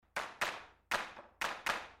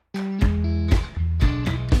All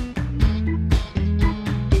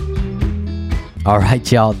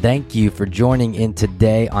right, y'all. Thank you for joining in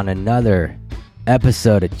today on another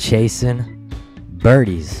episode of Chasing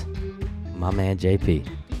Birdies. My man, JP.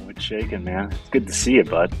 What's shaking, man? It's good to see you,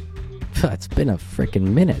 bud. It's been a freaking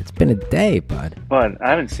minute. It's been a day, bud. Bud, I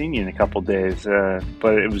haven't seen you in a couple days,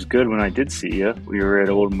 but it was good when I did see you. We were at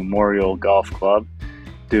Old Memorial Golf Club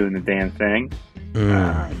doing the damn thing.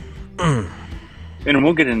 And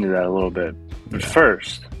we'll get into that a little bit. But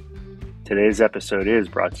first, today's episode is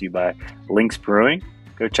brought to you by Lynx Brewing.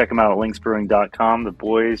 Go check them out at lynxbrewing.com. The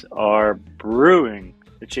boys are brewing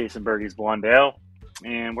the Chasing Birdies Blonde Ale,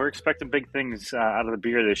 and we're expecting big things out of the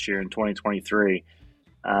beer this year in 2023.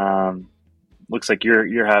 Looks like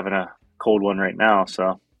you're having a cold one right now,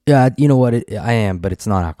 so. Yeah, you know what? I am, but it's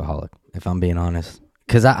not alcoholic, if I'm being honest.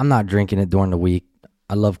 Because I'm not drinking it during the week.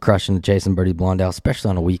 I love crushing the Chasing Birdie Blonde Ale, especially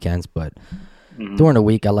on the weekends, but during the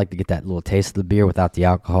week, I like to get that little taste of the beer without the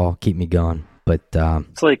alcohol, keep me going. But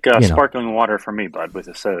it's like sparkling water for me, bud, with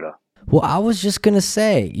a soda. Well, I was just going to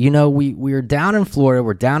say, we were down in Florida.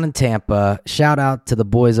 We're down in Tampa. Shout out to the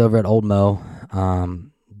boys over at Old Mo.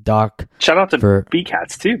 Doc. Shout out to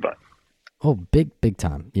B-Cats too, bud. Oh, big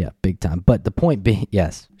time. Yeah, big time. But the point being,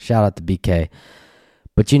 yes, shout out to BK.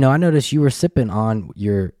 But, I noticed you were sipping on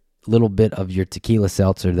your little bit of your tequila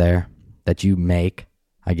seltzer there that you make,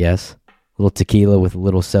 I guess. A little tequila with a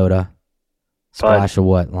little soda. Splash of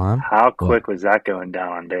what, lime? How quick was that going down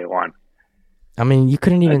on day one? I mean, you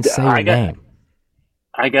couldn't even say your name.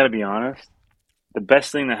 I got to be honest. The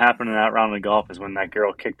best thing that happened in that round of golf is when that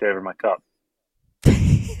girl kicked over my cup.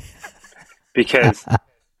 Because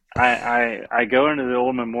I go into the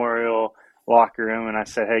Old Memorial locker room and I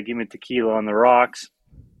said, hey, give me tequila on the rocks.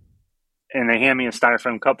 And they hand me a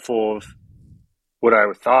styrofoam cup full of what I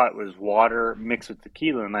thought was water mixed with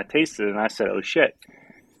tequila. And I tasted it and I said, oh, shit.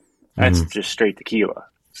 That's just straight tequila.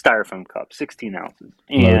 Styrofoam cup, 16 ounces.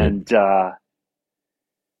 And I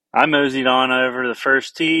moseyed on over to the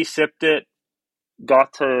first tee, sipped it,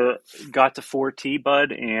 got to 4T,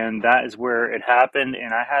 bud, and that is where it happened.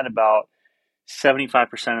 And I had about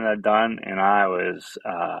 75% of that done, and I was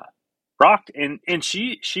rocked. And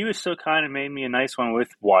she was so kind and made me a nice one with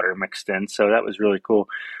water mixed in, so that was really cool.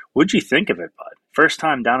 What'd you think of it, bud? First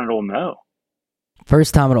time down at Old Mo.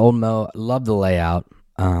 First time at Old Mo. Love the layout.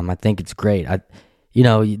 I think it's great.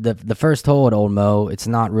 The first hole at Old Mo, it's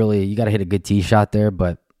not really, you got to hit a good tee shot there,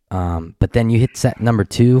 but then you hit set number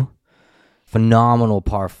 2, phenomenal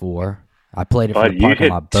par 4. I played it from the parking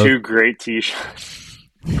lot. You hit 2 great tee shots.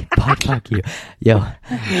 Fuck you. Yo,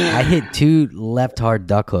 I hit 2 left hard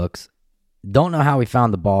duck hooks. Don't know how we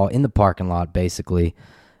found the ball in the parking lot, basically.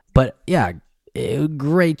 But yeah,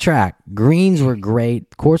 great track. Greens were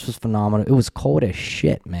great. Course was phenomenal. It was cold as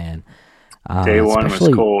shit, man. Day one was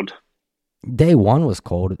cold. Day one was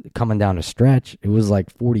cold. Coming down the stretch, it was like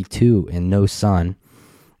 42 and no sun.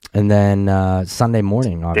 And then Sunday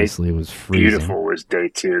morning, obviously, it was freezing. Beautiful was day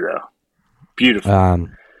 2, though. Beautiful.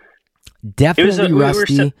 Definitely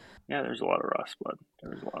rusty. There's a lot of rust, bud. A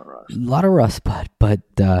lot of rust, bud.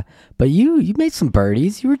 But you made some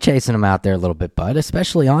birdies. You were chasing them out there a little bit, bud,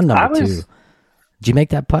 especially on number 2. Did you make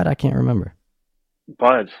that putt? I can't remember.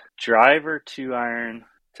 Bud, driver 2 iron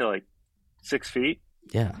to like 6 feet.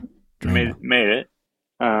 Yeah. Made it.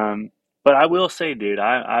 But I will say, dude,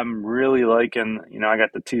 I'm really liking, I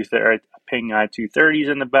got the Ping Eye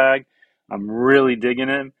 230s in the bag. I'm really digging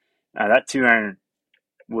it. That 2 iron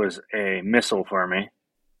was a missile for me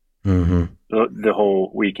the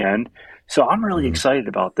whole weekend. So I'm really excited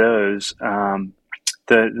about those. The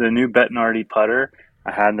new Bettinardi putter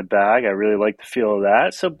I had in the bag, I really like the feel of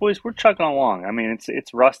that. So, boys, we're chugging along. I mean,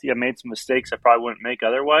 it's rusty. I made some mistakes I probably wouldn't make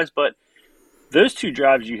otherwise, but those 2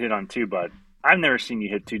 drives you hit on 2, bud, I've never seen you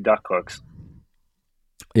hit 2 duck hooks.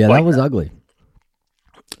 Yeah, that was ugly.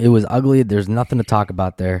 It was ugly. There's nothing to talk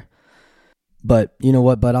about there. But you know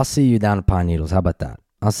what, bud? I'll see you down at Pine Needles. How about that?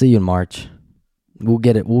 I'll see you in March. We'll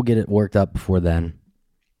get it worked up before then.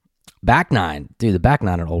 Back 9. Dude, the back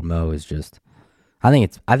 9 at Old Mo is just I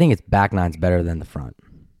think it's back 9's better than the front.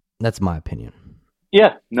 That's my opinion.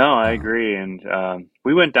 Yeah, no, I agree. And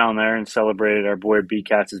we went down there and celebrated our boy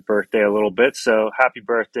B-Cats' birthday a little bit. So happy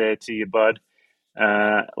birthday to you, bud.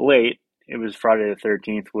 Late. It was Friday the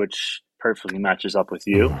 13th, which perfectly matches up with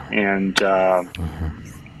you. And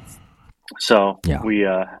so we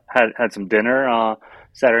had some dinner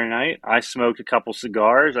Saturday night. I smoked a couple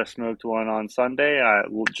cigars. I smoked one on Sunday.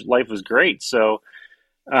 Life was great. So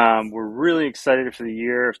we're really excited for the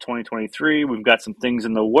year of 2023. We've got some things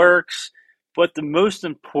in the works. But the most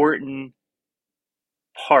important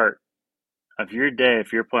part of your day,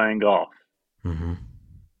 if you're playing golf,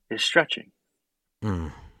 is stretching.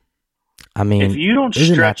 I mean, if you don't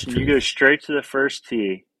stretch and you go straight to the first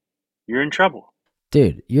tee, you're in trouble.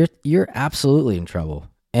 Dude, you're absolutely in trouble.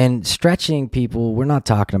 And stretching, people, we're not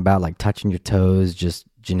talking about like touching your toes just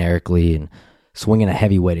generically and swinging a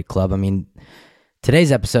heavy-weighted club. I mean,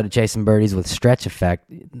 today's episode of Chasing Birdies with Stretch Effect,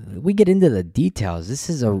 we get into the details. This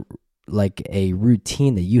is a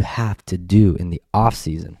routine that you have to do in the off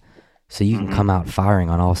season, so you can come out firing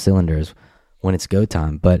on all cylinders when it's go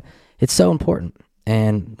time. But it's so important.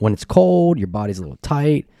 And when it's cold, your body's a little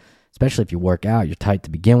tight, especially if you work out, you're tight to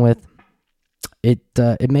begin with.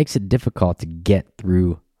 It makes it difficult to get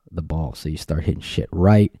through the ball. So you start hitting shit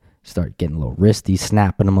right, start getting a little wristy,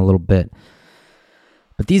 snapping them a little bit.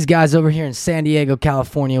 But these guys over here in San Diego,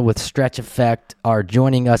 California with Stretch Effect are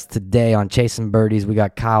joining us today on Chasing Birdies. We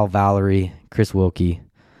got Kyle Valery, Chris Wilkie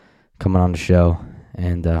coming on the show.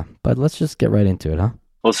 And but let's just get right into it, huh?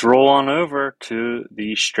 Let's roll on over to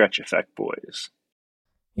the Stretch Effect boys.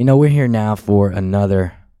 You know, we're here now for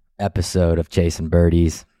another episode of Chasing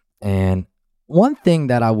Birdies. And one thing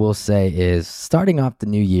that I will say is, starting off the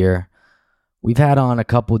new year, we've had on a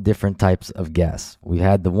couple different types of guests. We've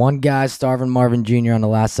had the one guy, Starvin Marvin Jr., on the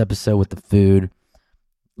last episode with the food,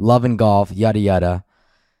 loving golf, yada yada.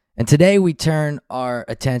 And today we turn our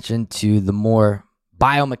attention to the more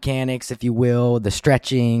biomechanics, if you will, the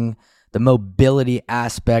stretching, the mobility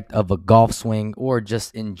aspect of a golf swing, or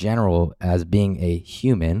just in general as being a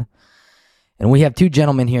human. And we have two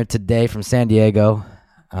gentlemen here today from San Diego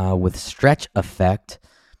with Stretch Effect,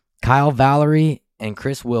 Kyle Valery and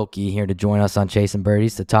Chris Wilkie, here to join us on Chasing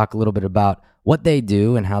Birdies to talk a little bit about what they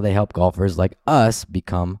do and how they help golfers like us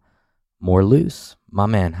become more loose. My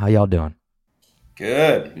man, how y'all doing?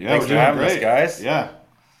 Good. Yeah, Thanks for having us, guys. Yeah.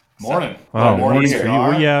 Morning. Morning here.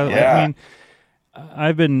 Yeah. Yeah. I mean,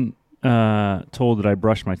 I've been told that I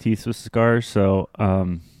brush my teeth with cigars, so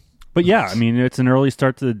but yeah, I mean, it's an early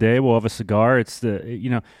start to the day. We'll have a cigar.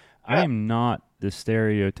 I am not the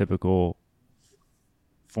stereotypical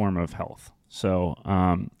form of health. So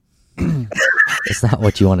it's not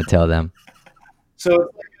what you want to tell them. So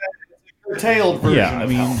it's like a curtailed version. Yeah, I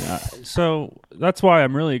mean, so that's why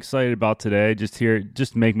I'm really excited about today.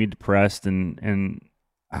 Just make me depressed and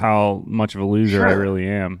how much of a loser I really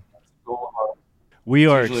am. We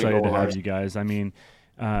are excited to have you guys. I mean,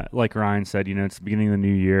 like Ryan said, it's the beginning of the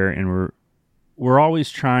new year, and we're always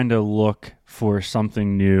trying to look for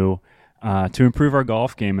something new to improve our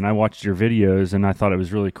golf game. And I watched your videos, and I thought it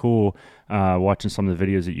was really cool watching some of the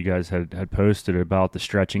videos that you guys had posted about the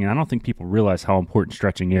stretching. And I don't think people realize how important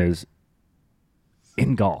stretching is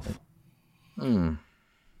in golf.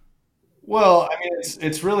 Well, I mean,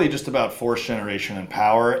 it's really just about force generation and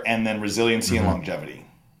power, and then resiliency and longevity,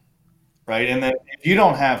 right? And then if you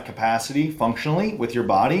don't have capacity functionally with your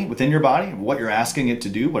body, within your body, what you're asking it to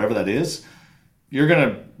do, whatever that is, you're going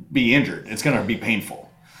to be injured. It's going to be painful.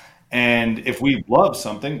 And if we love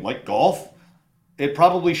something like golf, it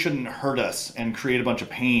probably shouldn't hurt us and create a bunch of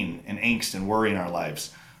pain and angst and worry in our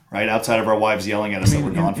lives, right? Outside of our wives yelling at us that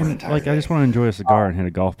we're gone for an entire day. I just want to enjoy a cigar and hit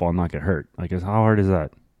a golf ball and not get hurt. Like, how hard is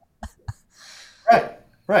that?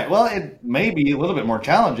 Right. Well, it may be a little bit more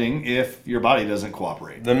challenging if your body doesn't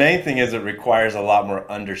cooperate. The main thing is it requires a lot more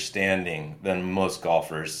understanding than most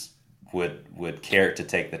golfers would care to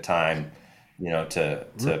take the time,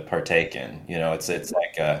 to partake in. It's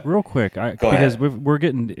like real quick, because we're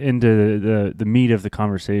getting into the meat of the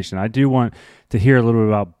conversation. I do want to hear a little bit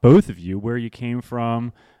about both of you, where you came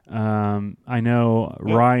from. I know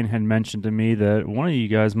Ryan had mentioned to me that one of you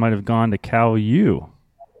guys might have gone to Cal U.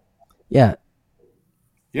 Yeah.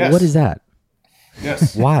 Yes. What is that?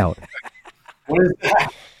 Yes. Wild. What is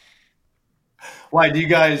that? Why are you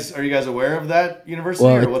guys aware of that university?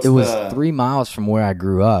 Well, it was 3 miles from where I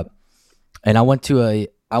grew up, and I went to a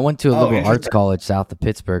liberal arts college south of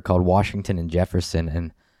Pittsburgh called Washington and Jefferson.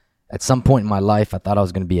 And at some point in my life, I thought I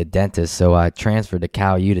was going to be a dentist, so I transferred to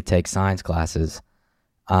Cal U to take science classes.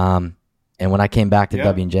 And when I came back to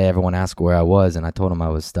W&J, everyone asked where I was, and I told them I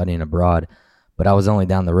was studying abroad, but I was only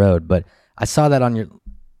down the road. But I saw that on your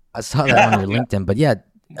LinkedIn. But yeah,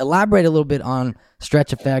 elaborate a little bit on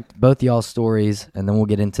Stretch Effect, both y'all's stories, and then we'll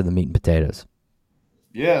get into the meat and potatoes.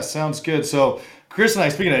 Yeah, sounds good. So Chris and I,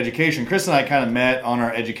 speaking of education, Chris and I kind of met on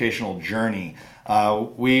our educational journey.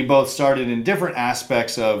 We both started in different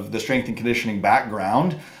aspects of the strength and conditioning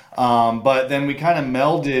background, but then we kind of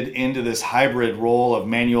melded into this hybrid role of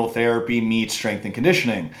manual therapy meets strength and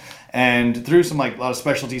conditioning. And through some a lot of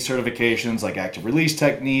specialty certifications like active release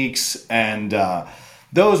techniques and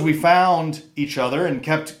those we found each other and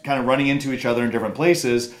kept kind of running into each other in different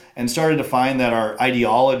places, and started to find that our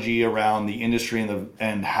ideology around the industry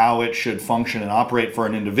and how it should function and operate for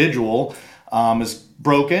an individual is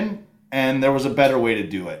broken, and there was a better way to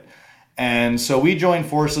do it. And so we joined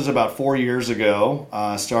forces about 4 years ago,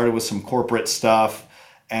 started with some corporate stuff,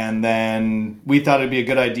 and then we thought it'd be a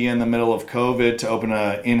good idea in the middle of COVID to open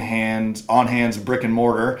a on-hands brick and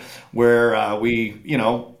mortar where we,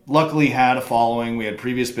 luckily had a following. We had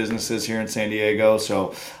previous businesses here in San Diego.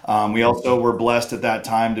 So we also were blessed at that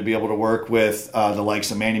time to be able to work with the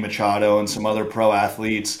likes of Manny Machado and some other pro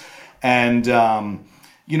athletes. And,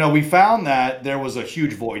 we found that there was a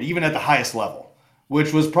huge void, even at the highest level,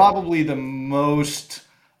 which was probably the most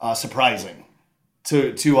surprising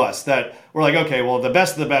to us, that we're like, okay, well, the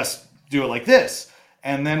best of the best do it like this.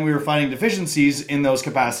 And then we were finding deficiencies in those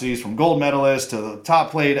capacities, from gold medalists to the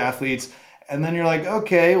top played athletes. And then you're like,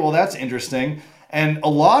 okay, well, that's interesting. And a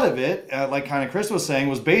lot of it, like kind of Chris was saying,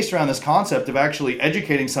 was based around this concept of actually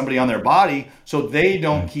educating somebody on their body so they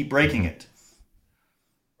don't keep breaking it.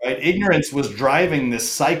 Right? Ignorance was driving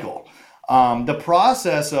this cycle. The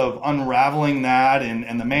process of unraveling that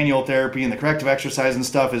and the manual therapy and the corrective exercise and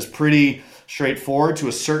stuff is pretty straightforward to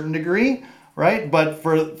a certain degree, right? But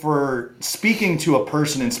for speaking to a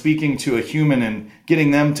person and speaking to a human and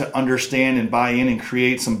getting them to understand and buy in and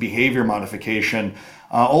create some behavior modification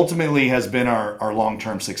ultimately has been our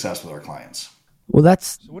long-term success with our clients. Well,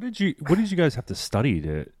 that's... So what did you guys have to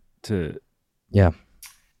study to... Yeah.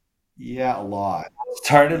 Yeah, a lot.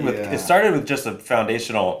 It started with just a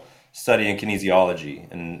foundational study in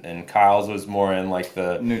kinesiology, and Kyle's was more in like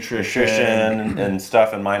the nutrition and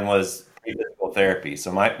stuff, and mine was physical therapy.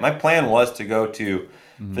 So my plan was to go to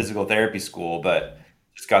physical therapy school, but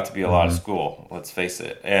just got to be a lot of school, let's face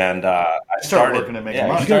it. And I started working to make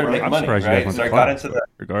money. Making money, right? So I got into that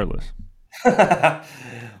regardless.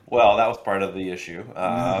 Well, that was part of the issue.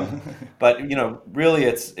 But really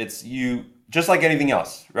it's you, just like anything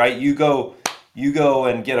else, right? You go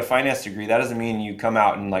and get a finance degree. That doesn't mean you come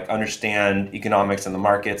out and like understand economics and the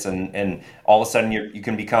markets and all of a sudden you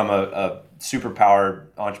can become a superpower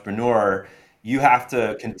entrepreneur. You have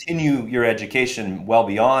to continue your education well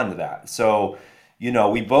beyond that. So,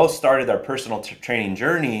 we both started our personal training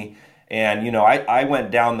journey, and, I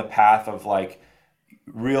went down the path of like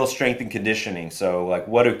real strength and conditioning. So like,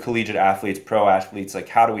 what do collegiate athletes, pro athletes, like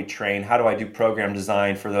how do we train? How do I do program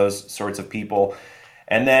design for those sorts of people?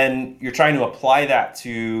 And then you're trying to apply that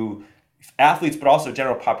to athletes, but also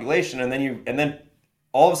general population. And then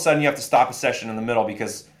all of a sudden you have to stop a session in the middle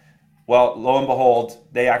because, well, lo and behold,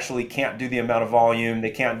 they actually can't do the amount of volume.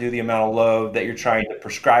 They can't do the amount of load that you're trying to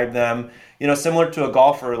prescribe them. Similar to a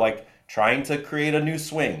golfer, like trying to create a new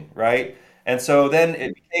swing, right? And so then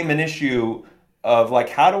it became an issue of like,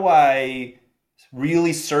 how do I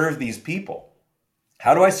really serve these people?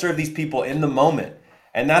 How do I serve these people in the moment?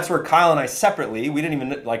 And that's where Kyle and I separately, we didn't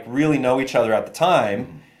even like really know each other at the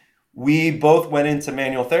time. We both went into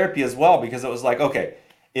manual therapy as well, because it was like, okay,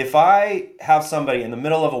 if I have somebody in the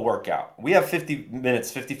middle of a workout, we have 50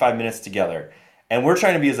 minutes, 55 minutes together, and we're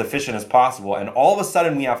trying to be as efficient as possible, and all of a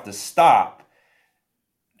sudden we have to stop.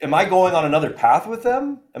 Am I going on another path with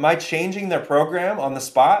them? Am I changing their program on the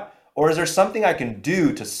spot? Or is there something I can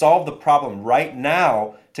do to solve the problem right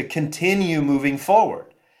now to continue moving forward?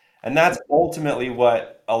 And that's ultimately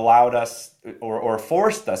what allowed us or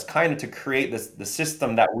forced us kind of to create the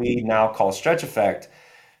system that we now call Stretch Effect,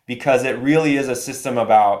 because it really is a system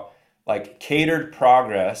about like catered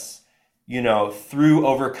progress, through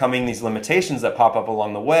overcoming these limitations that pop up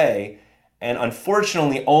along the way. And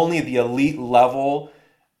unfortunately, only the elite level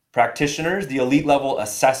practitioners, the elite level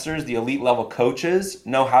assessors, the elite level coaches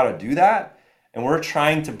know how to do that. And we're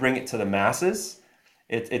trying to bring it to the masses.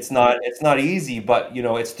 It's not easy, but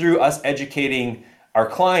it's through us educating our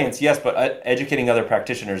clients, yes, but educating other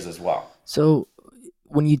practitioners as well. So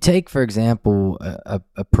when you take, for example,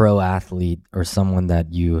 a pro athlete or someone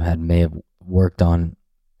that you may have worked on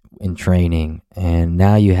in training, and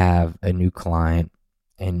now you have a new client,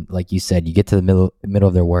 and like you said, you get to the middle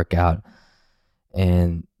of their workout,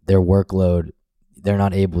 and their workload, they're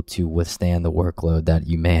not able to withstand the workload that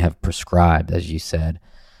you may have prescribed, as you said.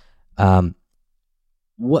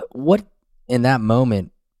 What in that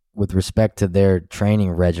moment, with respect to their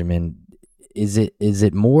training regimen, is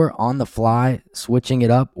it more on the fly, switching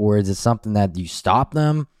it up, or is it something that you stop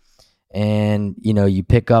them and you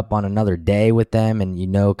pick up on another day with them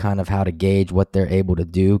and kind of how to gauge what they're able to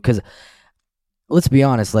do? Because let's be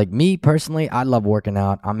honest, like me personally, I love working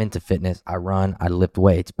out. I'm into fitness. I run, I lift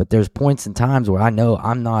weights, but there's points and times where I know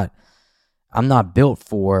I'm not built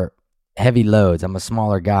for heavy loads. I'm a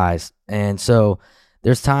smaller guy, and so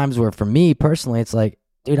there's times where for me personally, it's like,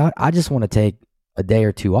 dude, I just want to take a day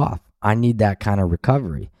or two off. I need that kind of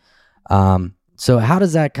recovery. So how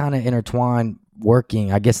does that kind of intertwine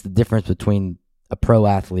working, I guess the difference between a pro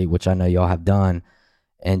athlete, which I know y'all have done,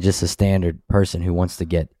 and just a standard person who wants to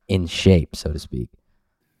get in shape, so to speak?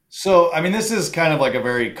 So, I mean, this is kind of like a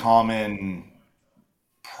very common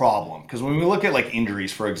problem because when we look at like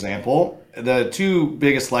injuries, for example, the two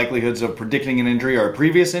biggest likelihoods of predicting an injury are a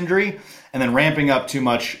previous injury and then ramping up too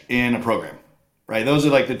much in a program, right? Those are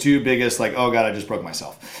like the two biggest, like, oh God, I just broke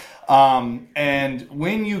myself. And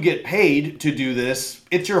when you get paid to do this,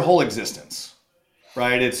 it's your whole existence,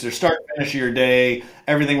 right? It's your start, finish of your day.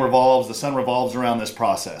 Everything revolves. The sun revolves around this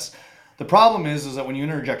process. The problem is that when you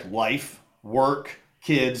interject life, work,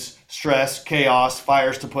 kids, stress, chaos,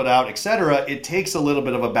 fires to put out, etc., it takes a little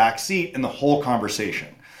bit of a back seat in the whole conversation.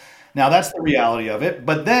 Now, that's the reality of it.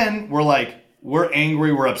 But then we're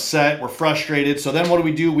angry, we're upset, we're frustrated. So then what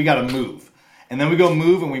do? We got to move. And then we go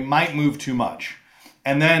move, and we might move too much.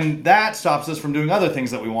 And then that stops us from doing other things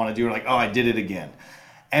that we want to do. We're like, oh, I did it again.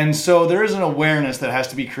 And so there is an awareness that has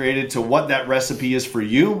to be created to what that recipe is for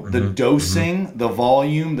you, the dosing, the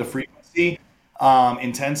volume, the frequency,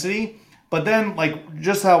 intensity. But then, like,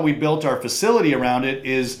 just how we built our facility around it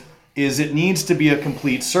is it needs to be a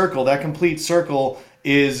complete circle. That complete circle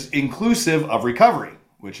is inclusive of recovery,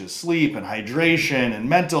 which is sleep and hydration and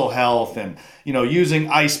mental health and, using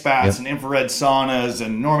ice baths and infrared saunas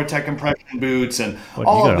and Normatec compression boots and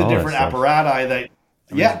all of the different apparatus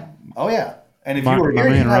that, oh yeah. And if you were here,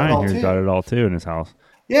 you have it all too. Got it all too in his house.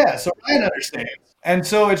 Yeah, so Ryan understands. And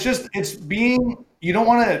so you don't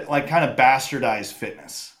want to like kind of bastardize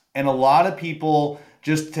fitness. And a lot of people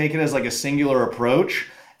just take it as like a singular approach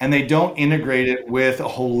and they don't integrate it with a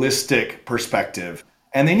holistic perspective.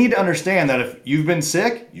 And they need to understand that if you've been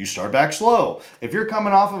sick, you start back slow. If you're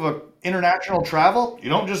coming off of a international travel, you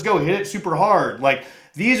don't just go hit it super hard. Like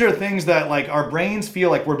these are things that like our brains feel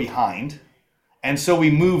like we're behind. And so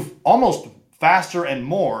we move almost faster and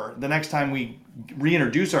more the next time we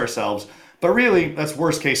reintroduce ourselves. But really, that's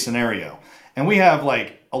worst case scenario. And we have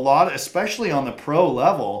like a lot, especially on the pro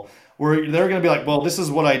level, where they're going to be like, well, this is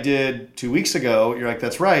what I did 2 weeks ago. You're like,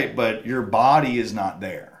 that's right, but your body is not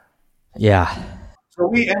there. Yeah. So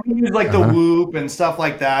we use like the Whoop and stuff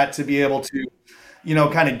like that to be able to,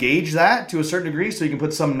 kind of gauge that to a certain degree. So you can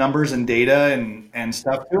put some numbers and data and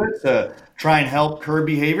stuff to it to try and help curb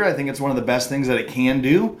behavior. I think it's one of the best things that it can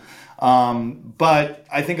do. But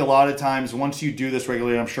I think a lot of times once you do this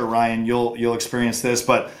regularly, I'm sure Ryan, you'll experience this,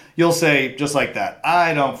 but you'll say just like that,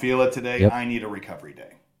 I don't feel it today. Yep. I need a recovery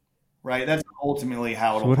day, right? That's ultimately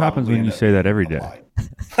how it'll. So what happens when you say that every day?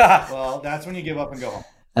 Well, that's when you give up and go home.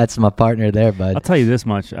 That's my partner there, bud. I'll tell you this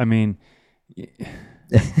much. I mean,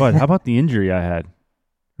 but how about the injury I had?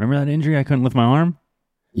 Remember that injury? I couldn't lift my arm?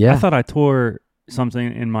 Yeah. I thought I tore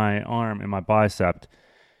something in my arm, in my bicep,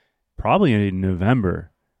 probably in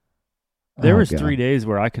November. There was 3 days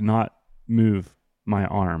where I could not move my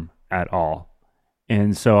arm at all.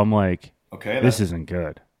 And so I'm like, okay, this isn't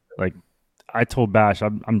good. Like I told Bash, I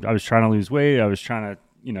was trying to lose weight. I was trying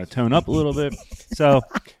to, tone up a little bit. So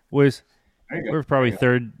we're probably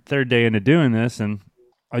third day into doing this. And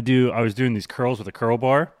I was doing these curls with a curl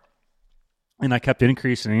bar and I kept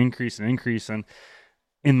increasing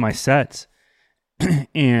in my sets.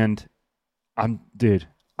 And I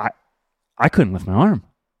couldn't lift my arm.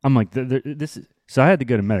 I'm like, this is, so I had to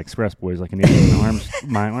go to Med Express, boys, like an idiot.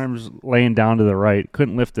 My arm's laying down to the right,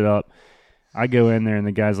 couldn't lift it up. I go in there and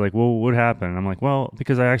the guy's like, well, what happened? And I'm like, well,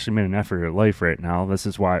 because I actually made an effort at life right now. This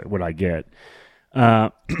is what I get.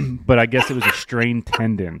 But I guess it was a strained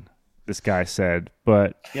tendon, this guy said.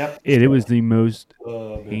 But it was the most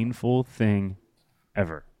painful thing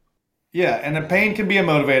ever. Yeah, and the pain can be a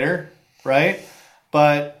motivator, right?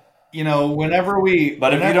 But whenever if you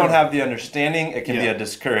don't have the understanding, it can be a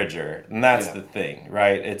discourager. And that's the thing,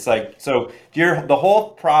 right? It's like, so the whole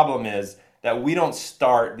problem is that we don't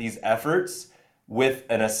start these efforts with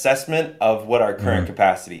an assessment of what our current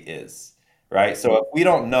capacity is, right? So if we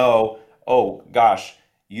don't know, oh gosh,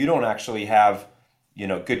 you don't actually have,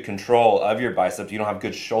 good control of your bicep. You don't have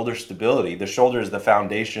good shoulder stability. The shoulder is the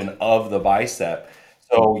foundation of the bicep.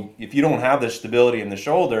 So if you don't have the stability in the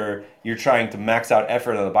shoulder, you're trying to max out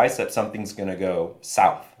effort on the bicep, something's going to go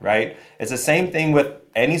south, right? It's the same thing with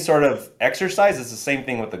any sort of exercise. It's the same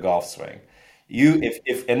thing with the golf swing.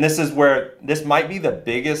 And this is where this might be the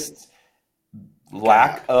biggest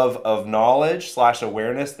lack of knowledge /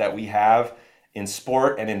 awareness that we have in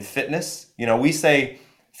sport and in fitness. We say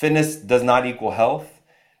fitness does not equal health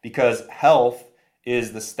because health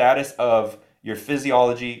is the status of your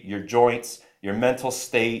physiology, your joints, your mental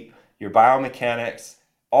state, your biomechanics,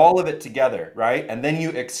 all of it together, right? And then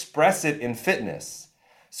you express it in fitness.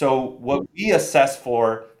 So what we assess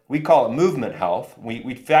for, we call it movement health.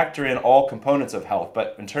 We factor in all components of health,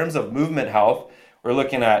 but in terms of movement health, we're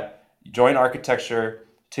looking at joint architecture,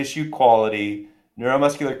 tissue quality,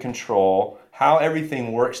 neuromuscular control, how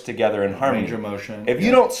everything works together in harmony. Range of motion. If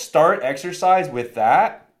you don't start exercise with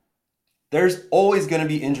that, there's always going to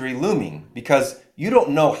be injury looming because you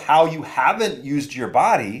don't know how you haven't used your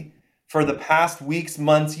body for the past weeks,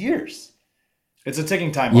 months, years. It's a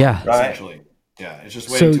ticking time bomb, essentially. Yeah, it's just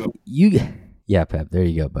waiting to... Pep, there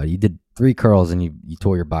you go, buddy. You did 3 curls and you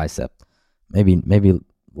tore your bicep. Maybe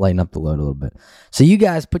lighten up the load a little bit. So you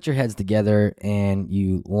guys put your heads together and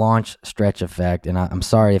you launch Stretch Effect. And I'm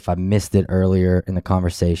sorry if I missed it earlier in the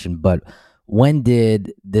conversation, but when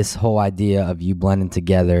did this whole idea of you blending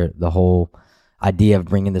together, the whole idea of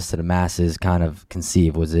bringing this to the masses kind of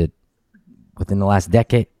conceive? Was it within the last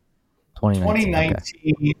decade?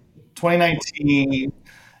 2019,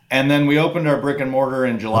 and then we opened our brick and mortar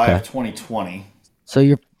in July of 2020.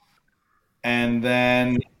 So and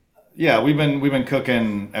then we've been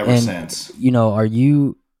cooking ever since. You know, are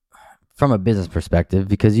you, from a business perspective,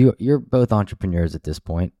 because you're both entrepreneurs at this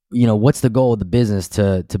point, you know, what's the goal of the business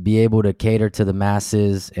to be able to cater to the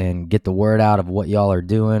masses and get the word out of what y'all are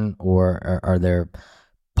doing? Or are there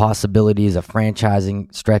possibilities of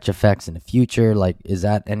franchising Stretch Effects in the future? Like, is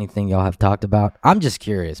that anything y'all have talked about? I'm just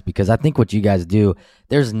curious because I think what you guys do,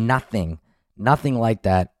 there's nothing like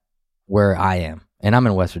that where I am. And I'm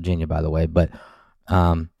in West Virginia, by the way, but,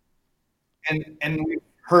 and we've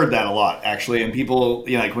heard that a lot actually. And people,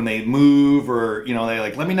 you know, like when they move or, you know, they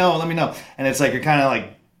like, let me know. And it's like, you're kind of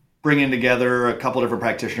like bringing together a couple different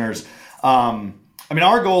practitioners. I mean,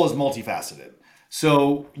 our goal is multifaceted.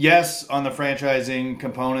 So yes, on the franchising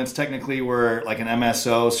components, technically we're like an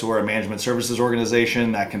MSO, so we're a management services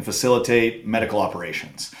organization that can facilitate medical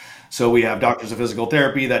operations. So we have doctors of physical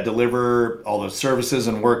therapy that deliver all the services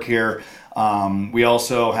and work here. We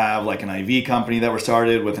also have like an IV company that we're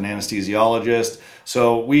started with an anesthesiologist.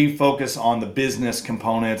 So we focus on the business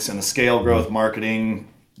components and the scale growth, marketing,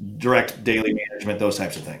 direct daily management, those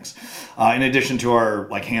types of things. In addition to our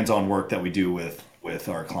like hands-on work that we do with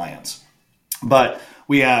our clients. But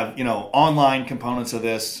we have, you know, online components of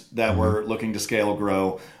this that we're looking to scale,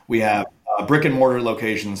 grow. We have brick and mortar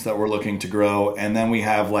locations that we're looking to grow. And then we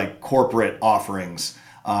have like corporate offerings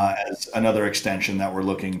as another extension that we're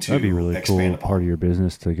looking to That'd be really expand cool upon. Part of your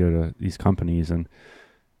business to go to these companies and,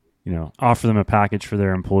 you know, offer them a package for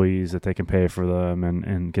their employees that they can pay for them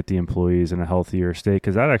and get the employees in a healthier state,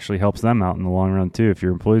 because that actually helps them out in the long run too. If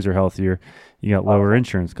your employees are healthier, you got lower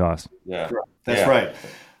insurance costs. Yeah, that's right.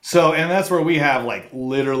 So, and that's where we have like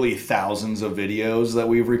literally thousands of videos that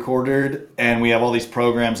we've recorded, and we have all these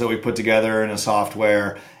programs that we put together in a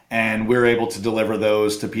software, and we're able to deliver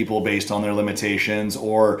those to people based on their limitations,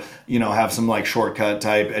 or, you know, have some like shortcut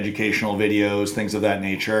type educational videos, things of that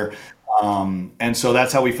nature. And so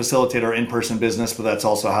that's how we facilitate our in-person business, but that's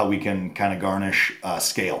also how we can kind of garnish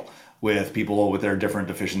scale with people with their different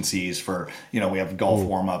deficiencies for, you know, we have golf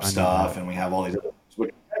warm-up stuff and we have all these other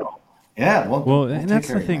things. Yeah. Well, and that's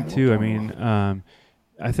the thing too. I mean,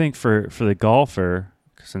 I think for the golfer,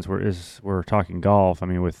 since we're talking golf, I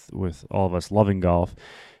mean, with all of us loving golf,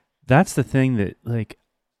 that's the thing that like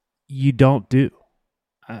you don't do.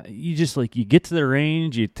 You just like, you get to the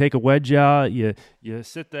range, you take a wedge out, you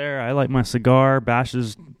sit there. I light my cigar. Bash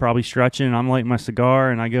is probably stretching. I'm lighting my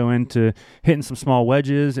cigar, and I go into hitting some small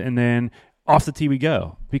wedges, and then off the tee we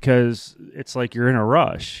go, because it's like you're in a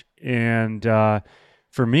rush. And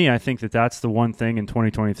for me, I think that's the one thing in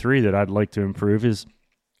 2023 that I'd like to improve is,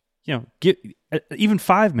 you know, get even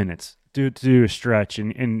 5 minutes to do a stretch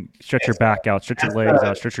and stretch your back out, stretch your legs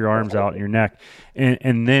out, stretch your arms out and your neck,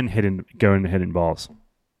 and then go into hitting balls.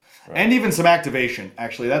 And even some activation,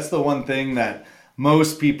 actually. That's the one thing that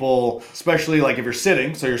most people, especially like if you're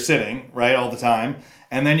sitting, so you're sitting, right, all the time,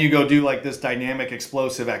 and then you go do like this dynamic,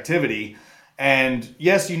 explosive activity. And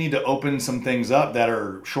yes, you need to open some things up that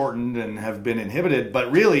are shortened and have been inhibited,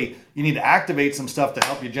 but really you need to activate some stuff to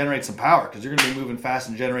help you generate some power, because you're going to be moving fast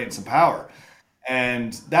and generating some power.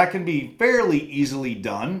 And that can be fairly easily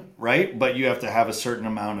done, right? But you have to have a certain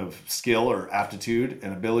amount of skill or aptitude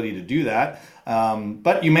and ability to do that.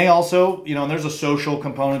 But you may also, you know, and there's a social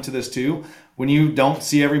component to this too. When you don't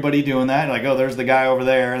see everybody doing that, like, oh, there's the guy over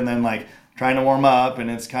there, and then like trying to warm up, and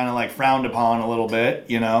it's kind of like frowned upon a little bit,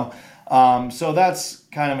 you know? So that's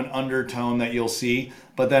kind of an undertone that you'll see.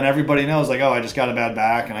 But then everybody knows, like, oh, I just got a bad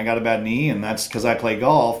back and I got a bad knee, and that's because I play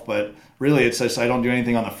golf. But really, it's just I don't do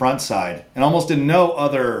anything on the front side. And almost in no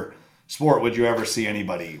other sport would you ever see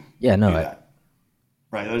anybody do that.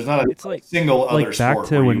 Right. There's not It's like single other like back sport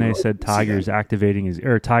to where when you they said Tiger's activating his,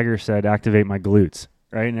 or Tiger said activate my glutes,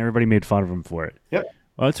 right? And everybody made fun of him for it. Yep.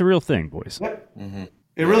 Well, it's a real thing, boys. Yep.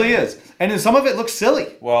 It really is. And then some of it looks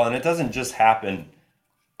silly. Well, and it doesn't just happen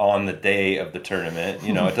on the day of the tournament.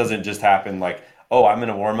 You know, it doesn't just happen like, oh, I'm going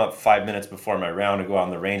to warm up 5 minutes before my round and go out on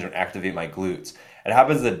the range and activate my glutes. It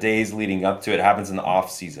happens the days leading up to it. It happens in the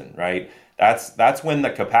off season, right? That's when the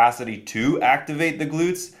capacity to activate the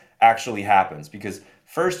glutes actually happens, because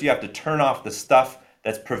first you have to turn off the stuff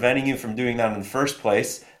that's preventing you from doing that in the first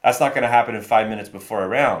place. That's not going to happen in 5 minutes before a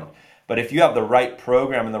round. But if you have the right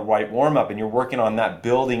program and the right warm-up and you're working on that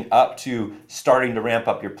building up to starting to ramp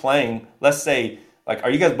up your playing, let's say, like, are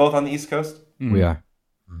you guys both on the East Coast? We are.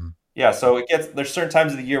 Yeah, so there's certain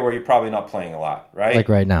times of the year where you're probably not playing a lot, right? Like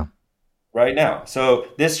right now. Right now. So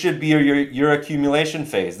this should be your accumulation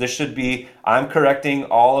phase. This should be, I'm correcting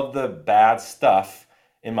all of the bad stuff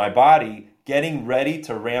in my body, getting ready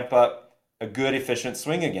to ramp up a good, efficient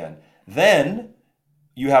swing again. Then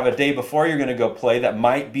you have a day before you're going to go play that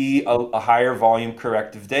might be a higher volume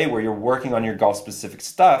corrective day where you're working on your golf specific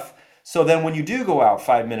stuff. So then when you do go out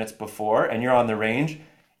 5 minutes before and you're on the range,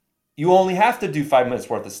 you only have to do 5 minutes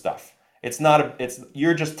worth of stuff.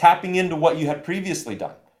 You're just tapping into what you had previously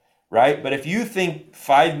done, right? But if you think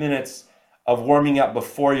 5 minutes of warming up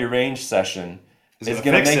before your range session is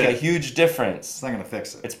going to make a huge difference, It's not going to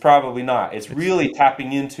fix it. it's probably not. It's really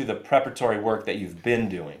tapping into the preparatory work that you've been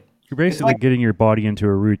doing. You're basically getting your body into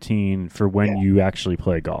a routine for when you actually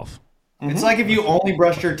play golf. It's like if you only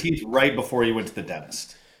brushed your teeth right before you went to the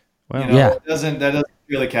dentist. Well, That doesn't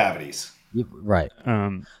clear the cavities. Right.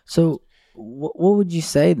 So what would you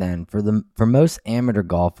say then for most amateur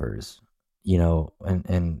golfers, you know,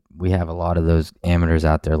 and we have a lot of those amateurs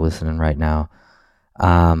out there listening right now.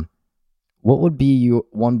 What would be your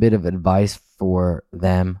one bit of advice for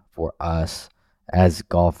them, for us as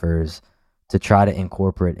golfers, to try to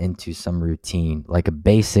incorporate into some routine, like a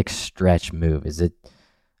basic stretch move? Is it,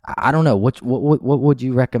 I don't know, what would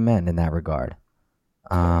you recommend in that regard?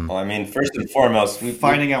 Well, I mean, first and foremost,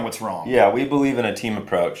 finding out what's wrong. Yeah, we believe in a team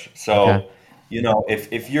approach. So, you know,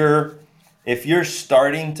 if you're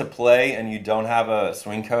starting to play and you don't have a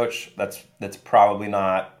swing coach, that's probably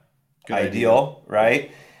not ideal,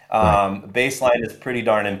 right? Baseline is pretty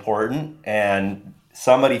darn important, and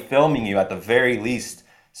somebody filming you at the very least,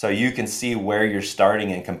 so you can see where you're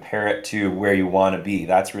starting and compare it to where you want to be.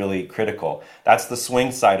 That's really critical. That's the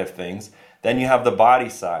swing side of things. Then you have the body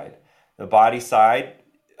side. The body side,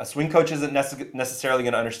 a swing coach isn't necessarily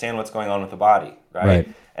going to understand what's going on with the body, right?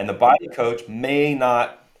 And the body coach may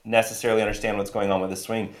not necessarily understand what's going on with the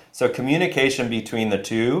swing. So communication between the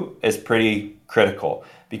two is pretty critical,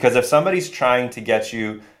 because if somebody's trying to get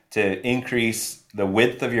you to increase the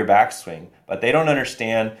width of your backswing, but they don't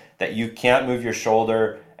understand that you can't move your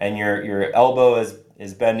shoulder and your elbow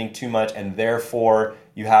is bending too much, and therefore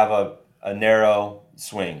you have a narrow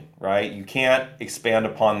swing, right? You can't expand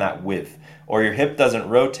upon that width, or your hip doesn't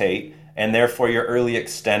rotate, and therefore you're early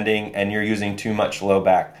extending and you're using too much low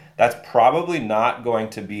back. That's probably not going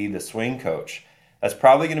to be the swing coach. That's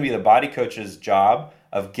probably going to be the body coach's job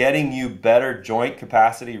of getting you better joint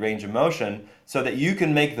capacity, range of motion, so that you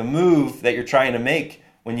can make the move that you're trying to make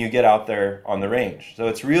when you get out there on the range. So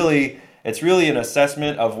it's really an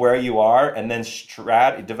assessment of where you are, and then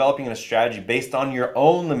developing a strategy based on your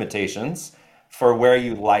own limitations for where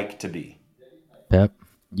you like to be. Pep,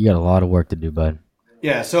 you got a lot of work to do, bud.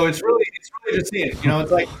 Yeah, so it's really just seeing. You know,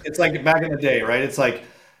 it's like back in the day, right? It's like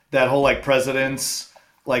that whole like president's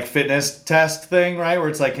like fitness test thing, right? Where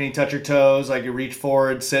it's like, can you touch your toes? Like you reach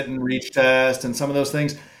forward, sit and reach test, and some of those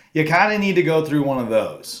things. You kind of need to go through one of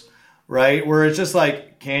those, right? Where it's just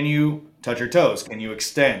like, can you touch your toes? Can you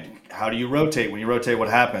extend? How do you rotate? When you rotate, what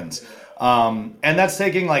happens? And that's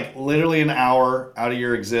taking like literally an hour out of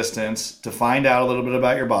your existence to find out a little bit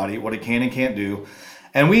about your body, what it can and can't do.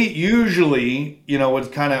 And we usually, you know,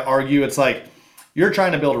 would kind of argue it's like you're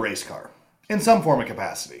trying to build a race car in some form of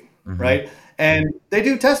capacity, right? And they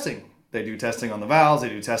do testing. They do testing on the valves. They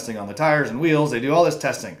do testing on the tires and wheels. They do all this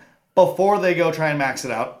testing before they go try and max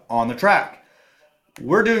it out on the track.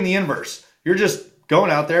 We're doing the inverse. You're just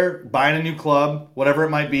going out there, buying a new club, whatever it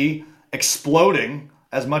might be, exploding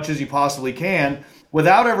as much as you possibly can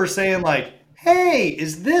without ever saying like, hey,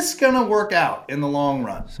 is this going to work out in the long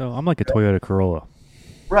run? So I'm like a Toyota Corolla.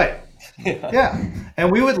 Right. Yeah. And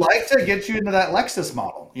we would like to get you into that Lexus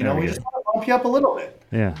model. You know, we just want to bump you up a little bit.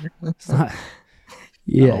 Yeah. It's not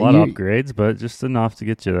a lot of upgrades, but just enough to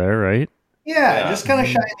get you there, right? Yeah, just kind of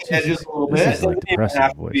shine the edges a little bit. Like It doesn't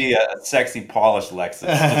have to be a sexy, polished Lexus.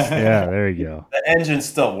 Yeah, there you go. The engine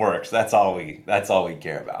still works. That's all we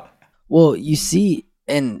care about. Well, you see,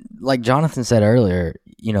 And like Jonathan said earlier,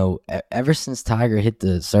 ever since Tiger hit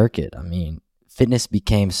the circuit, I mean, fitness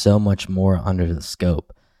became so much more under the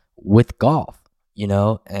scope with golf,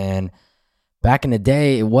 and back in the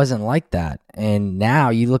day, it wasn't like that. And now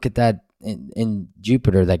you look at that in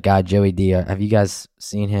Jupiter, that guy, Joey D. Have you guys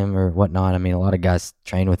seen him or whatnot? I mean, a lot of guys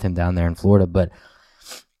train with him down there in Florida, but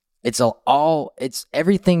it's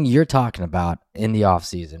everything you're talking about in the off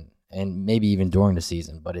season and maybe even during the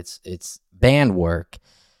season, but it's band work,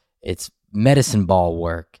 it's medicine ball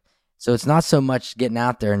work. So it's not so much getting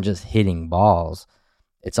out there and just hitting balls.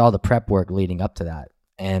 It's all the prep work leading up to that.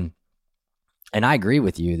 And I agree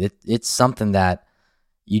with you that it's something that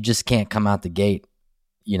you just can't come out the gate,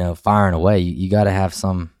 firing away. You got to have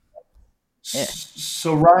some. Yeah.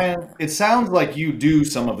 So Ryan, it sounds like you do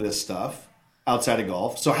some of this stuff outside of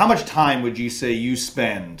golf. So how much time would you say you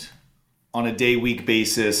spend on a day-week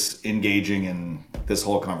basis engaging in this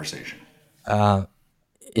whole conversation?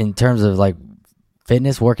 In terms of like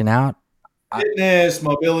fitness, working out, fitness,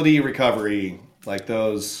 mobility, recovery, like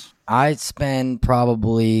those. I spend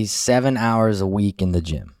probably 7 hours a week in the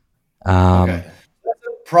gym. Okay. That's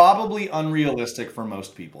probably unrealistic for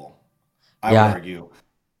most people, I would argue.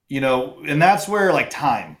 And that's where like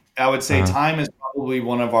time, I would say time is probably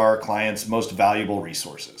one of our clients' most valuable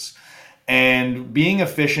resources. And being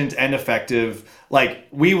efficient and effective,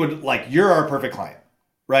 you're our perfect client,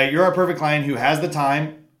 right? You're our perfect client who has the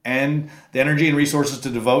time and the energy and resources to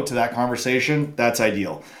devote to that conversation. That's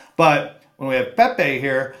ideal. But when we have Pepe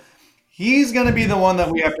here, he's going to be the one that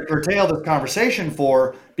we have to curtail this conversation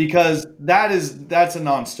for, because that's a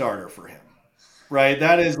non-starter for him, right?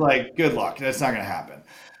 That is like, good luck. That's not going to happen.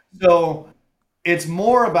 So it's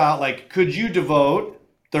more about like, could you devote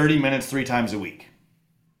 30 minutes 3 times a week?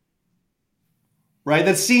 Right?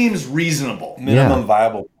 That seems reasonable. Minimum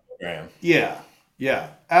viable program. Yeah,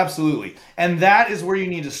 absolutely. And that is where you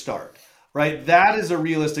need to start, right? That is a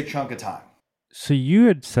realistic chunk of time. So you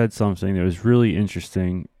had said something that was really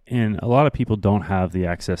interesting, and a lot of people don't have the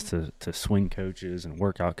access to swing coaches and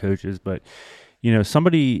workout coaches, but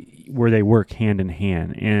somebody where they work hand in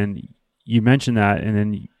hand. And you mentioned that, and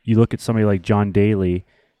then you look at somebody like John Daly,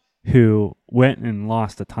 who went and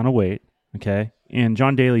lost a ton of weight. Okay, and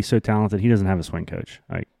John Daly's so talented, he doesn't have a swing coach.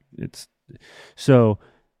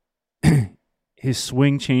 His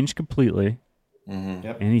swing changed completely. Mm-hmm.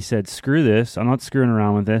 Yep. And he said, screw this. I'm not screwing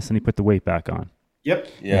around with this. And he put the weight back on. Yep.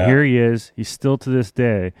 Yeah. And here he is. He's still to this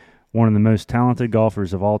day one of the most talented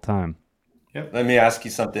golfers of all time. Yep. Let me ask you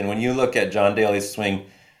something. When you look at John Daly's swing,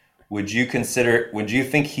 would you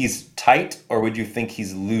think he's tight, or would you think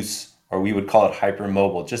he's loose, or we would call it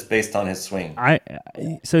hypermobile, just based on his swing? I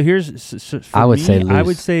would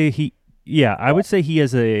say he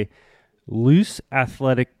has a loose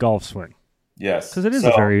athletic golf swing. Yes. Because it is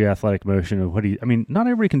a very athletic motion of not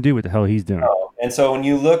everybody can do what the hell he's doing. And so when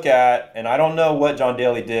you look at, and I don't know what John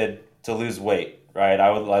Daly did to lose weight, right?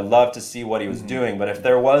 I'd love to see what he was doing, but if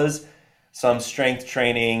there was some strength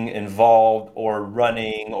training involved, or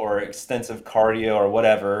running, or extensive cardio, or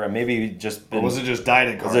whatever, and maybe or was it just diet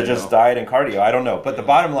and cardio? Was it just diet and cardio? I don't know. But the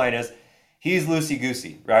bottom line is, he's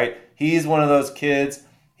loosey-goosey, right? He's one of those kids,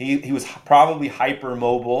 he was probably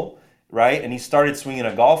hypermobile, right? And he started swinging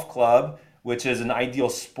a golf club, which is an ideal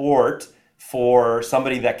sport for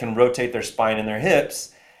somebody that can rotate their spine and their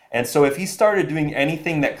hips. And so if he started doing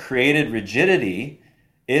anything that created rigidity,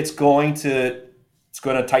 it's going to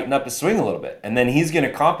tighten up his swing a little bit. And then he's going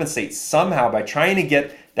to compensate somehow by trying to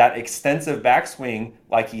get that extensive backswing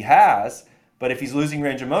like he has. But if he's losing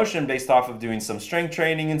range of motion based off of doing some strength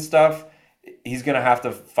training and stuff, he's going to have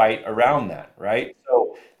to fight around that, right?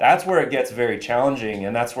 So that's where it gets very challenging.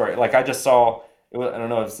 And that's where, like I just saw, I don't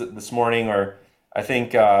know if it's this morning, or I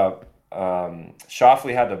think Schauffele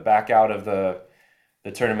had to back out of the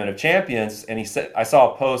Tournament of Champions, and he said, I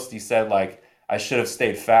saw a post, he said like, I should have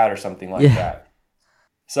stayed fat or something like that.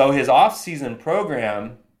 So his off-season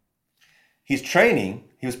program, he's training,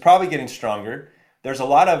 he was probably getting stronger. There's a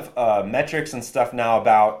lot of metrics and stuff now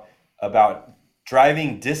about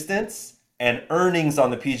driving distance and earnings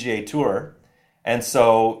on the PGA Tour. And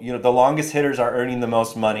so, the longest hitters are earning the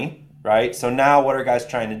most money, right? So now what are guys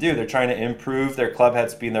trying to do? They're trying to improve their club head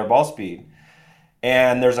speed and their ball speed.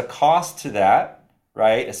 And there's a cost to that,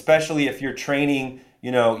 right? Especially if you're training,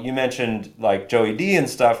 you mentioned like Joey D and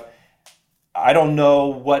stuff. I don't know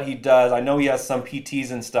what he does. I know he has some PTs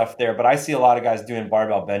and stuff there, but I see a lot of guys doing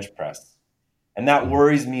barbell bench press. And that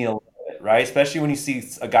worries me a little bit, right? Especially when you see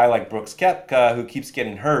a guy like Brooks Koepka, who keeps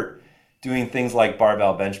getting hurt doing things like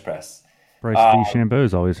barbell bench press. Bryce DeChambeau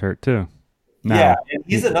is always hurt too. No. Yeah, and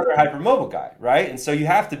he's another hypermobile guy, right? And so you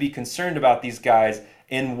have to be concerned about these guys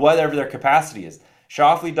in whatever their capacity is.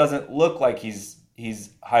 Schauffele doesn't look like he's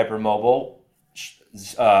hypermobile.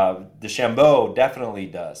 DeChambeau definitely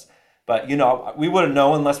does. But, we wouldn't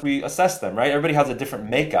know unless we assess them, right? Everybody has a different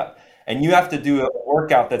makeup. And you have to do a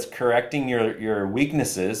workout that's correcting your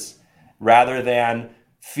weaknesses rather than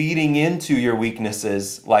feeding into your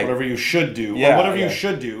weaknesses. Like whatever you should do. Yeah, whatever you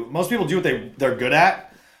should do. Most people do what they're good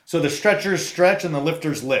at. So the stretchers stretch and the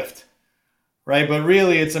lifters lift. Right? But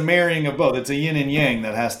really, it's a marrying of both. It's a yin and yang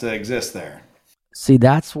that has to exist there. See,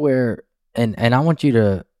 that's where, and I want you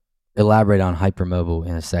to elaborate on hypermobile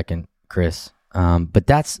in a second, Chris.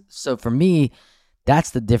 But so for me, that's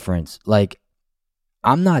the difference. Like,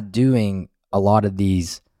 I'm not doing a lot of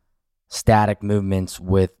these static movements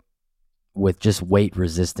with just weight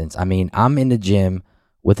resistance. I mean, I'm in the gym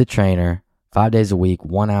with a trainer 5 days a week,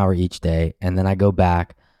 1 hour each day, and then I go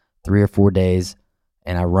back 3 or 4 days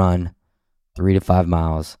and I run 3 to 5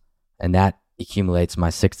 miles, and that accumulates my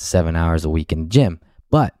 6 to 7 hours a week in the gym.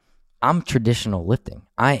 But I'm traditional lifting.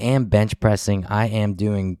 I am bench pressing. I am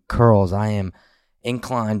doing curls. I am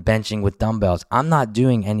incline benching with dumbbells. I'm not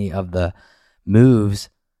doing any of the moves.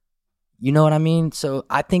 You know what I mean? So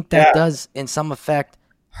I think that does, in some effect,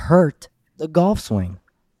 hurt the golf swing.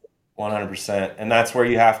 100%. And that's where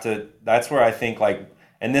that's where I think, like,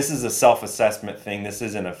 and this is a self-assessment thing. This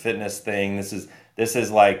isn't a fitness thing. This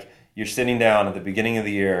is like you're sitting down at the beginning of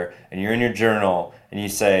the year and you're in your journal and you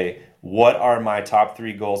say, what are my top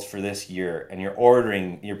 3 goals for this year? And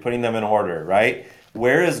you're putting them in order, right?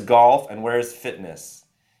 Where is golf and where is fitness?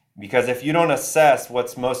 Because if you don't assess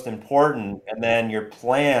what's most important and then your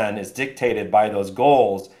plan is dictated by those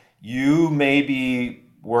goals, you may be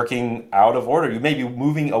working out of order. You may be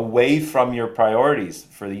moving away from your priorities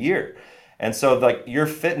for the year. And so, like, your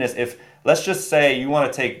fitness, if let's just say you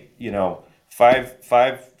want to take,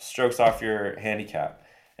 five strokes off your handicap,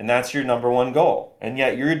 and that's your number one goal, and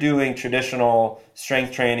yet you're doing traditional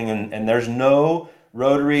strength training and there's no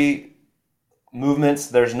rotary movements,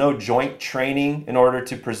 there's no joint training in order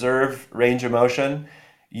to preserve range of motion,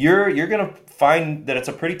 you're going to find that it's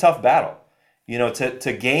a pretty tough battle,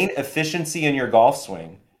 to gain efficiency in your golf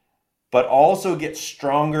swing, but also get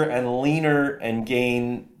stronger and leaner and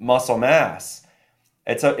gain muscle mass.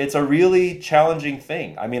 It's a really challenging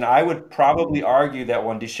thing. I mean, I would probably argue that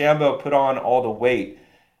when DeChambeau put on all the weight,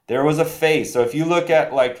 there was a phase. So if you look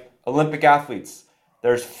at, like, Olympic athletes,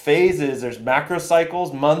 there's phases, there's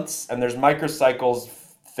macrocycles, months, and there's microcycles,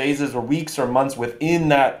 phases or weeks or months within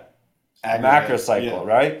that macrocycle,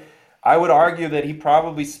 right? I would argue that he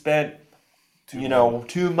probably spent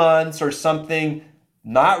 2 months or something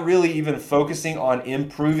not really even focusing on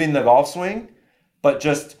improving the golf swing, but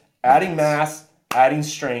just adding mass, adding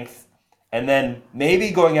strength, and then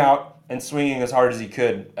maybe going out and swinging as hard as he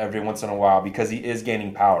could every once in a while because he is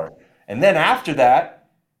gaining power. And then after that,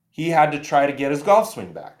 he had to try to get his golf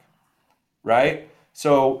swing back, right?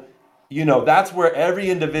 So, that's where every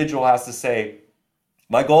individual has to say,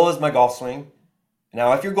 my goal is my golf swing.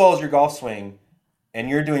 Now, if your goal is your golf swing and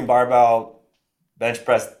you're doing barbell, bench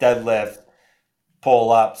press, deadlift,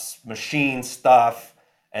 pull-ups, machine stuff,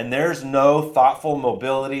 and there's no thoughtful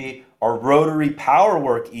mobility or rotary power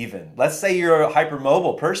work even. Let's say you're a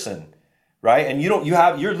hypermobile person, right? And you're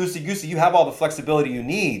loosey-goosey, you have all the flexibility you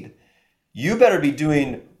need. You better be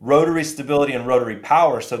doing rotary stability and rotary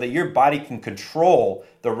power so that your body can control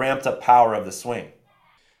the ramped up power of the swing.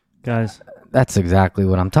 Guys, that's exactly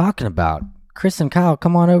what I'm talking about. Chris and Kyle,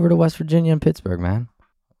 come on over to West Virginia and Pittsburgh, man.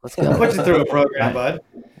 Let's go. Put you through a program, bud.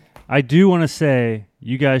 I do want to say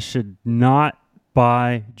you guys should not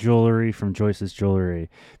buy jewelry from Joyce's Jewelry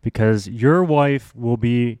because your wife will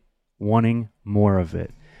be wanting more of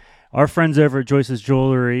it. Our friends over at Joyce's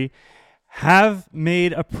Jewelry have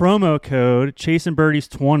made a promo code, Chasing Birdies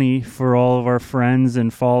 20, for all of our friends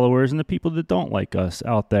and followers and the people that don't like us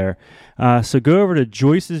out there. So go over to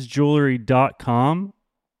joycesjewelry.com,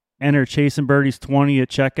 enter Chasing Birdies 20 at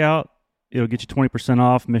checkout. It'll get you 20%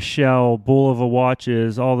 off. Michelle, Bulova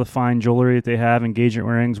watches, all the fine jewelry that they have, engagement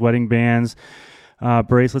rings, wedding bands,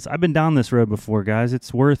 bracelets. I've been down this road before, guys.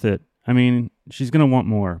 It's worth it. I mean, she's going to want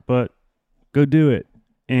more, but go do it.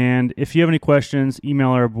 And if you have any questions,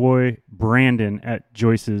 email our boy Brandon at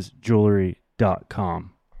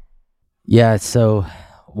joycesjewelry.com. Yeah, so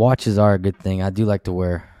watches are a good thing. I do like to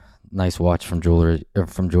wear nice watch from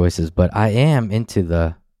Joyce's, but I am into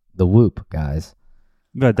the Whoop, guys.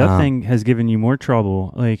 But that thing has given you more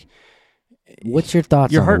trouble. Like, what's your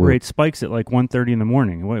thoughts? Your on heart the Whoop? rate spikes at like 1:30 in the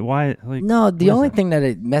morning. Why? Like, no, the only thing that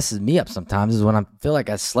it messes me up sometimes is when I feel like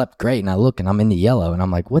I slept great and I look and I'm in the yellow and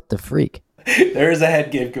I'm like, what the freak? There is a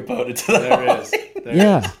head game component to that. There is.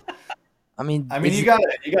 Yeah. I mean, you got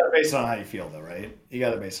to base it on how you feel, though, right? You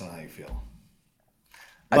got to base it on how you feel.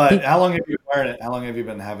 But how long have you been wearing it? How long have you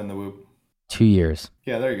been having the Whoop? 2 years.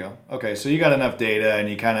 Yeah, there you go. Okay, so you got enough data and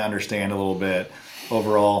you kind of understand a little bit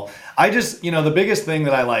overall. I just, the biggest thing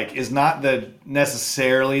that I like is not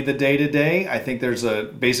necessarily the day-to-day. I think there's a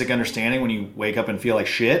basic understanding when you wake up and feel like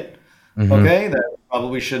shit, okay, that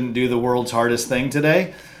probably shouldn't do the world's hardest thing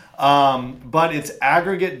today. But it's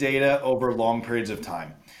aggregate data over long periods of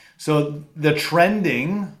time. So the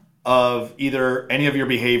trending of either any of your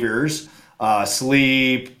behaviors,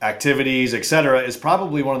 sleep, activities, etc., is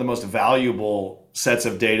probably one of the most valuable sets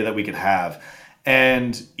of data that we could have.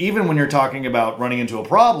 And even when you're talking about running into a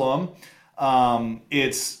problem,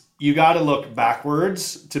 you got to look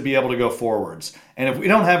backwards to be able to go forwards. And if we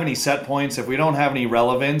don't have any set points, if we don't have any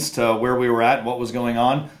relevance to where we were at, what was going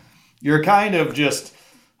on, you're kind of just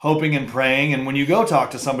hoping and praying. And when you go talk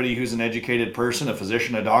to somebody who's an educated person, a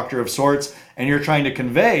physician, a doctor of sorts, and you're trying to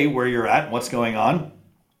convey where you're at, what's going on,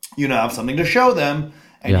 you have something to show them,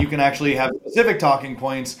 and you can actually have specific talking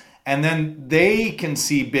points, and then they can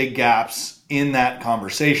see big gaps in that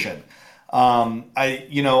conversation. On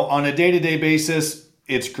a day-to-day basis,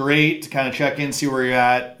 it's great to kind of check in, see where you're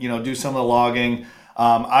at, do some of the logging.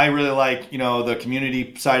 I really like, the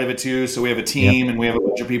community side of it too. So we have a team and we have a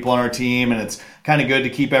bunch of people on our team, and it's kind of good to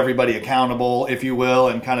keep everybody accountable, if you will,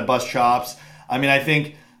 and kind of bust chops. I mean, I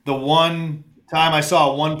think the one time I saw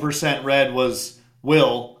 1% red was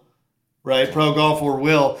Will, right? Pro golfer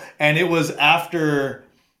Will. And it was after,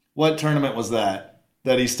 what tournament was that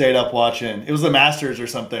he stayed up watching? It was the Masters or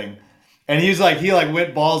something. And he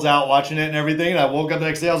went balls out watching it and everything. And I woke up the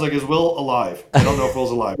next day, I was like, is Will alive? I don't know if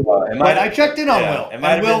Will's alive. But I checked in on Will, and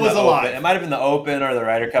Will was alive. It might have been the Open or the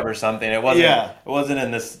Ryder Cup or something. It wasn't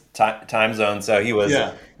in this time zone, so he was,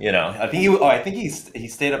 I think he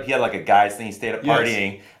stayed up. He had like a guy's thing. He stayed up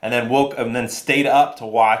partying, and then woke and then stayed up to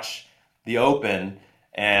watch the Open,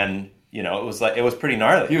 and it was pretty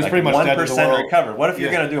gnarly. He was pretty much 1% recovered. What if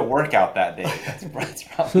you're going to do a workout that day? That's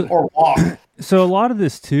probably or walk. So a lot of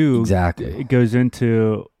this too, exactly, it goes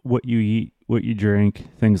into what you eat, what you drink,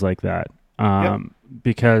 things like that.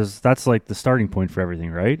 Because that's like the starting point for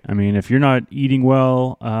everything, right? I mean, if you're not eating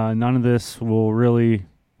well, none of this will really.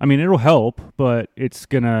 I mean, it'll help, but it's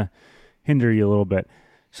gonna hinder you a little bit.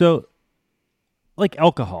 So, like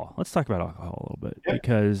alcohol, let's talk about alcohol a little bit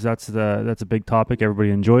because that's a big topic.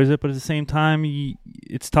 Everybody enjoys it, but at the same time,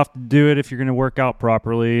 it's tough to do it if you're going to work out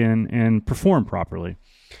properly and perform properly.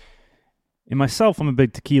 And myself, I'm a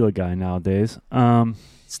big tequila guy nowadays.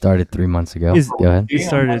 Started 3 months ago. Go ahead.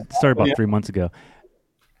 Started about 3 months ago.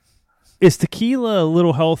 Is tequila a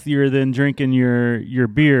little healthier than drinking your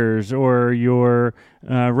beers or your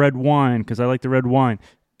red wine? Because I like the red wine.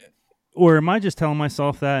 Or am I just telling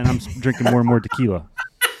myself that and I'm drinking more and more tequila?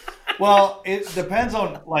 Well, it depends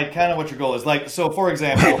on kind of what your goal is. Like, so for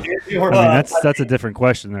example, that's a different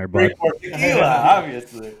question there, bud. Tequila,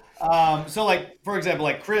 obviously. So for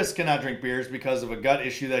example, Chris cannot drink beers because of a gut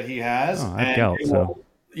issue that he has. Oh, I have gout,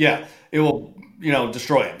 it will,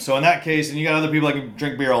 destroy him. So in that case, and you got other people that can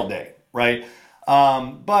drink beer all day, right?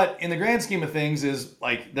 But in the grand scheme of things is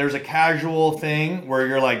there's a casual thing where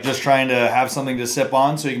you're just trying to have something to sip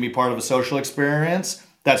on so you can be part of a social experience.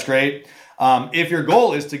 That's great. If your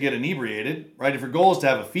goal is to get inebriated, right? If your goal is to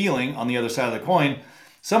have a feeling on the other side of the coin,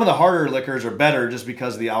 some of the harder liquors are better just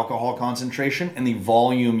because of the alcohol concentration and the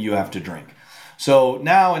volume you have to drink. So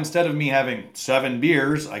now instead of me having 7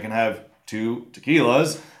 beers, I can have 2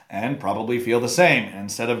 tequilas and probably feel the same. And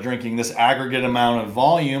instead of drinking this aggregate amount of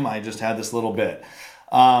volume, I just had this little bit.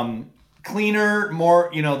 Cleaner,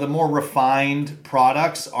 more, the more refined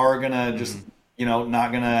products are going to just,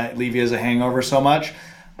 not going to leave you as a hangover so much.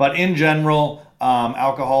 But in general,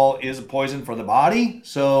 alcohol is a poison for the body.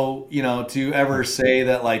 So, to ever say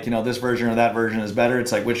that this version or that version is better,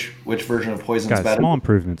 it's which version of poison is better? Small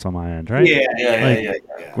improvements on my end, right? Yeah.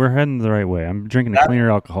 We're heading the right way. I'm drinking a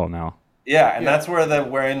cleaner alcohol now. Yeah, and that's where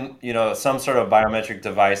wearing, some sort of biometric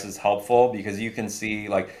device is helpful because you can see,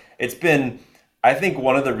 it's been, I think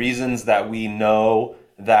one of the reasons that we know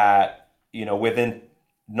that, within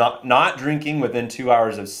not drinking within 2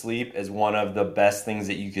 hours of sleep is one of the best things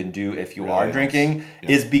that you can do if you are drinking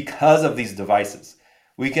is because of these devices.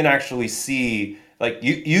 We can actually see,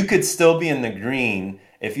 you could still be in the green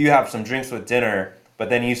if you have some drinks with dinner, but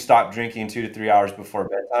then you stop drinking 2 to 3 hours before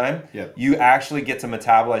bedtime. You actually get to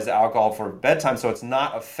metabolize the alcohol for bedtime, so it's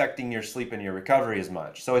not affecting your sleep and your recovery as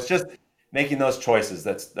much. So it's just making those choices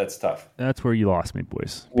that's tough. That's where you lost me,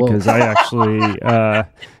 boys, because I actually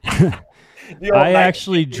I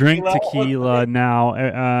actually drink tequila now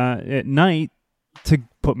at night to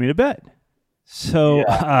put me to bed. So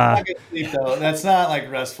not good sleep, though. That's not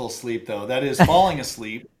restful sleep, though. That is falling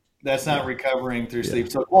asleep. That's not recovering through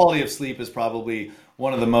sleep. So quality of sleep is probably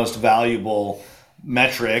one of the most valuable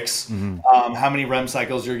metrics. How many REM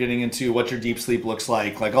cycles you're getting into, what your deep sleep looks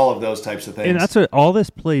like all of those types of things. And that's what all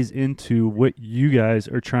this plays into what you guys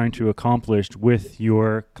are trying to accomplish with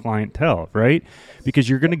your clientele, right? Because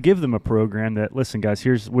you're going to give them a program that, listen, guys,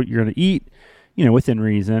 here's what you're going to eat, within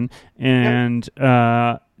reason. And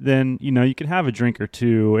then, you can have a drink or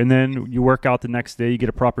two, and then you work out the next day, you get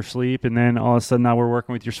a proper sleep, and then all of a sudden now we're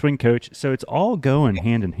working with your swing coach. So it's all going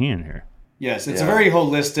hand in hand here. Yes, it's a very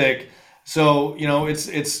holistic. So,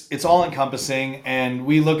 it's all encompassing, and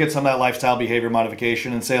we look at some of that lifestyle behavior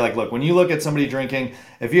modification and say, like, look, when you look at somebody drinking,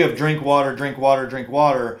 if you have drink water,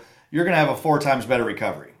 you're going to have a 4 times better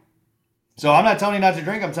recovery. So I'm not telling you not to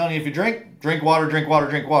drink. I'm telling you, if you drink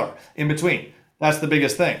water in between. That's the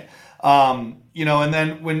biggest thing. And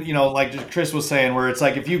then when, like Chris was saying, where it's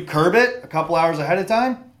like, if you curb it a couple hours ahead of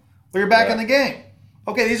time, well, you're back in the game.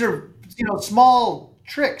 Okay. These are, small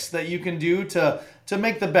tricks that you can do to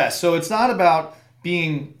make the best. So it's not about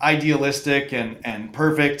being idealistic and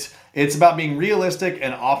perfect. It's about being realistic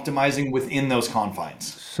and optimizing within those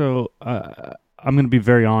confines. So I'm going to be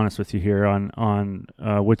very honest with you here on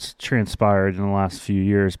what's transpired in the last few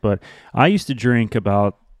years, but I used to drink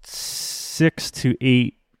about 6 to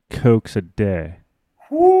 8 Cokes a day.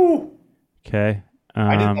 Woo! Okay.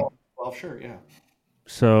 I did that. Well, sure, yeah.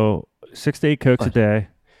 So 6 to 8 Cokes a day.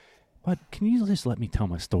 But can you just let me tell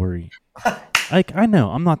my story? Like, I know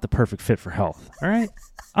I'm not the perfect fit for health, all right?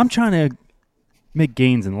 I'm trying to make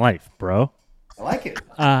gains in life, bro. I like it.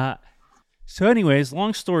 So anyways,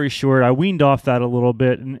 long story short, I weaned off that a little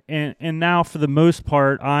bit, and now for the most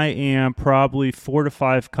part, I am probably 4 to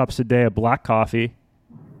 5 cups a day of black coffee.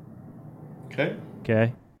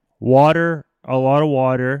 Okay. Water, a lot of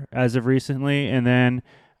water as of recently, and then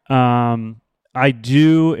I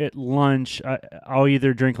do at lunch, I'll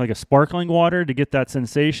either drink like a sparkling water to get that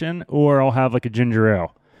sensation, or I'll have like a ginger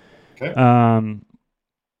ale. Okay. And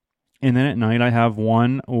then at night I have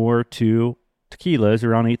 1 or 2 tequilas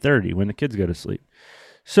around 8:30 when the kids go to sleep.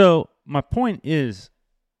 So my point is,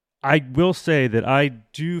 I will say that I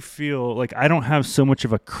do feel like I don't have so much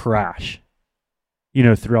of a crash,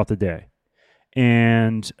 throughout the day.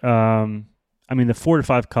 And I mean, the 4 to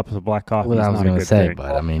 5 cups of black coffee. Well, is I was not going a to good say, thing.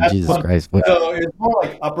 but I mean, Jesus Christ. So it's more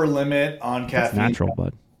like upper limit on caffeine. That's natural,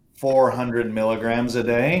 bud. 400 milligrams a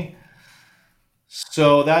day.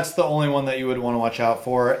 So that's the only one that you would want to watch out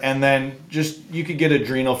for. And then you could get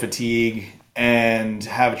adrenal fatigue and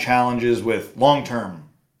have challenges with long-term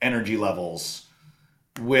energy levels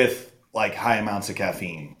with like high amounts of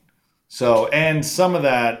caffeine. So, and some of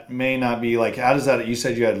that may not be like, how does that, you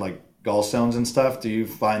said you had like gallstones and stuff. Do you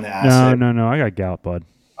find the acid? No. I got gout, bud.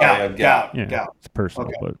 Gout. Yeah, it's personal,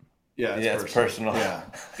 Okay. but It's personal. Yeah.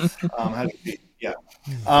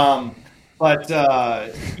 But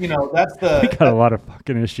that's the. we got a lot of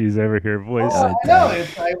fucking issues over here, boys. I know.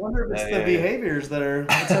 I wonder if it's the behaviors that are.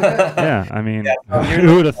 It's okay. Yeah, I mean,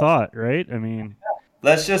 who would have thought, right? I mean,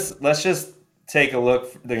 let's just take a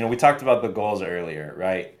look. We talked about the goals earlier,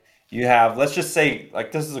 right? You have, let's just say,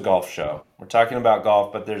 like, this is a golf show. We're talking about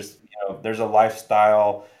golf, but there's a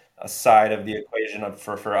lifestyle side of the equation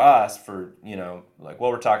for us, for like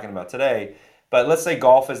what we're talking about today. But let's say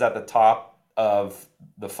golf is at the top of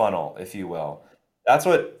the funnel, if you will. That's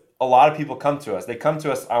what a lot of people come to us. They come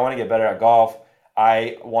to us, I want to get better at golf.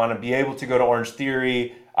 I want to be able to go to Orange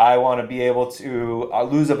Theory. I want to be able to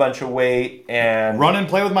lose a bunch of weight and run and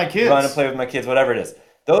play with my kids. Whatever it is.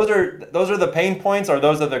 Those are the pain points, or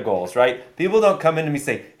those are the goals, right? People don't come in to me and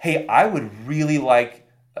say, hey, I would really like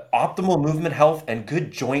optimal movement health and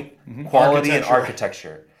good joint quality and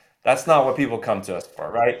architecture. That's not what people come to us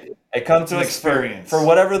for, right? They come to us for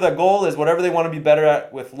whatever the goal is, whatever they want to be better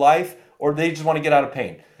at with life, or they just want to get out of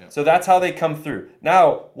pain. Yeah. So that's how they come through.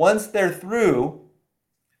 Now, once they're through,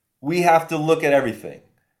 we have to look at everything.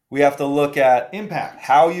 We have to look at impact,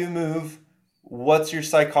 how you move, what's your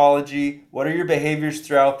psychology, what are your behaviors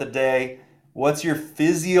throughout the day, what's your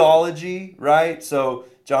physiology, right? So,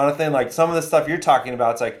 Jonathan, like some of the stuff you're talking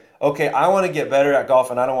about, it's like, okay, I want to get better at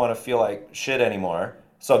golf and I don't want to feel like shit anymore.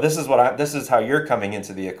 So this is how you're coming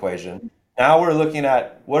into the equation. Now we're looking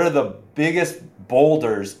at what are the biggest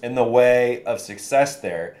boulders in the way of success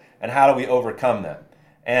there, and how do we overcome them?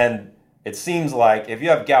 And it seems like if you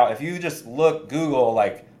have gout, if you just Google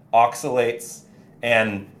like oxalates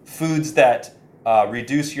and foods that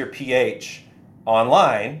reduce your pH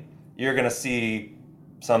online, you're going to see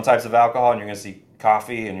some types of alcohol, and you're going to see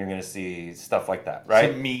coffee, and you're going to see stuff like that,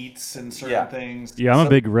 right? Some meats and certain things. Yeah, I'm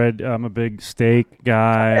a big steak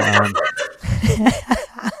guy.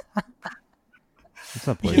 What's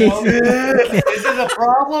up, You know, is it a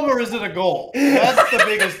problem or is it a goal? That's the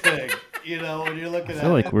biggest thing. You know, when you're looking at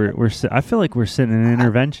like I feel like we're sitting in an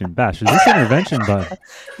intervention. Bash, is this intervention, bud?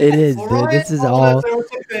 It is, dude. This is all. There were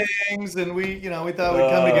some things, and we thought we'd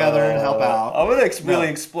come together and help out. I'm gonna really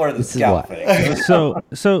explore the gout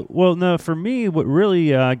thing. Well, no, for me, what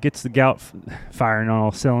really gets the gout firing on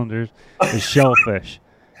all cylinders is shellfish,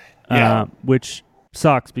 which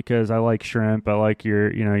sucks because I like shrimp, I like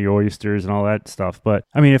your oysters and all that stuff. But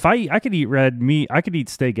I mean, if I could eat red meat, I could eat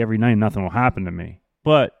steak every night, and nothing will happen to me.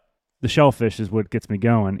 But the shellfish is what gets me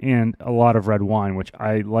going, and a lot of red wine, which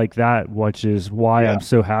I like that, which is why I'm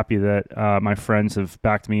so happy that my friends have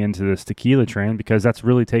backed me into this tequila train, because that's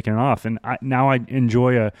really taken off. And now I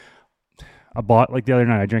enjoy a bottle. Like the other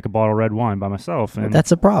night, I drank a bottle of red wine by myself. And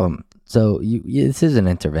that's a problem. So this is an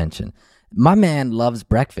intervention. My man loves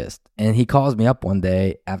breakfast, and he calls me up one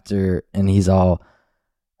day after, and he's all,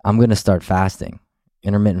 I'm going to start fasting,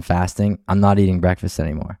 intermittent fasting. I'm not eating breakfast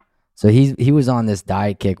anymore. So he was on this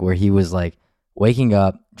diet kick where he was like waking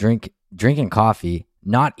up, drinking coffee,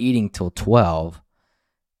 not eating till 12,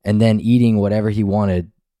 and then eating whatever he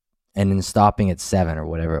wanted, and then stopping at 7 or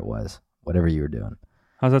whatever it was, whatever you were doing.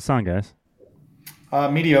 How's that sound, guys?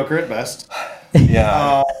 Mediocre at best.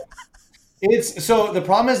 Yeah. So the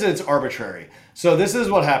problem is it's arbitrary. So this is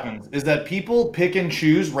what happens, is that people pick and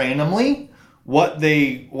choose randomly what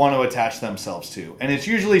they want to attach themselves to. And it's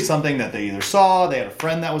usually something that they either saw, they had a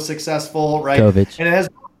friend that was successful, right? Kovic. And it has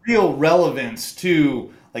real relevance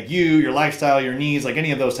to like your lifestyle, your needs, like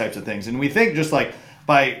any of those types of things. And we think just like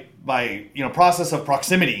by process of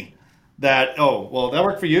proximity that, oh, well, that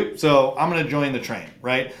worked for you, so I'm going to join the train,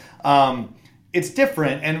 right? It's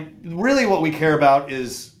different. And really what we care about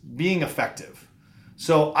is being effective.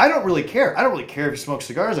 So I don't really care. I don't really care if you smoke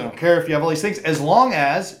cigars. I don't care if you have all these things, as long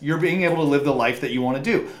as you're being able to live the life that you want to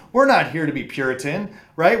do. We're not here to be Puritan,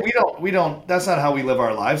 right? We don't, that's not how we live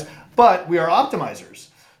our lives, but we are optimizers.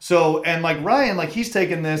 So, and like Ryan, like he's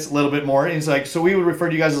taken this a little bit more, and he's like, so we would refer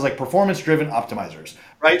to you guys as like performance-driven optimizers,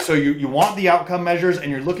 right? So you want the outcome measures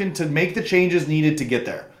and you're looking to make the changes needed to get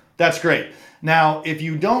there. That's great. Now, if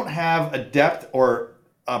you don't have a depth or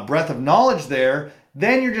a breadth of knowledge there,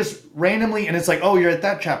 then you're just randomly, and it's like, oh, you're at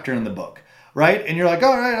that chapter in the book, right? And you're like,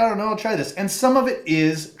 all right, I don't know, I'll try this. And some of it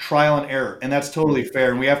is trial and error, and that's totally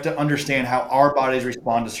fair. And we have to understand how our bodies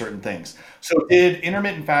respond to certain things. So did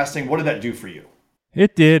intermittent fasting, what did that do for you?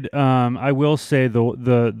 It did. I will say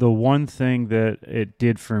the one thing that it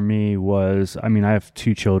did for me was, I mean, I have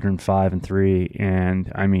 2 children, 5 and 3, and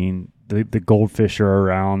I mean, the goldfish are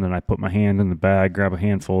around, and I put my hand in the bag, grab a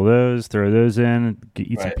handful of those, throw those in,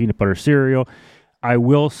 eat some peanut butter cereal. I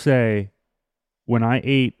will say, when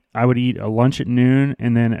I would eat a lunch at noon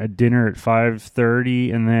and then a dinner at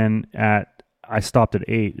 5:30, and then I stopped at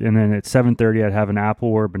 8, and then at 7:30 I'd have an apple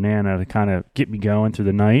or a banana to kind of get me going through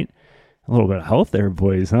the night. A little bit of health there,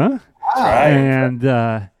 boys, huh? Right. And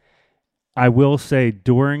I will say,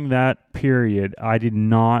 during that period, I did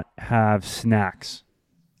not have snacks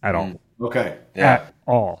at all. Okay. At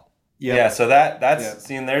all. Yep. Yeah, so that's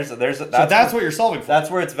seeing so that's what you're solving for. That's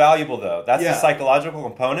where it's valuable, though. That's the psychological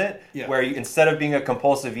component where instead of being a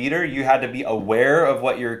compulsive eater, you had to be aware of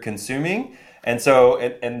what you're consuming. And so,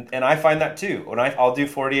 and I find that too. When I'll do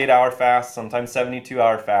 48-hour fasts, sometimes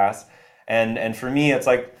 72-hour fasts, and for me, it's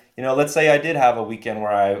like, let's say I did have a weekend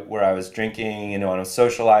where I was drinking, and I was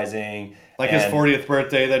socializing. Like his 40th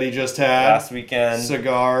birthday that he just had last weekend.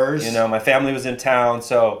 Cigars. My family was in town,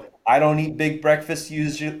 so I don't eat big breakfasts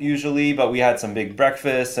usually, but we had some big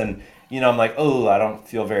breakfasts, and I'm like, oh, I don't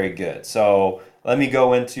feel very good. So let me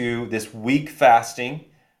go into this week fasting,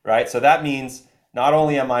 right? So that means not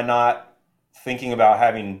only am I not thinking about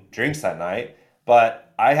having drinks that night,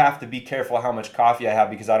 but I have to be careful how much coffee I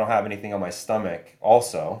have because I don't have anything on my stomach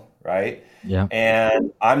also, right? Yeah.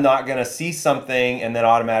 And I'm not going to see something and then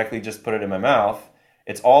automatically just put it in my mouth.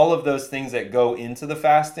 It's all of those things that go into the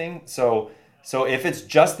fasting. So if it's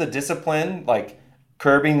just the discipline, like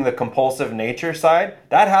curbing the compulsive nature side,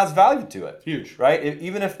 that has value to it. Huge. Right?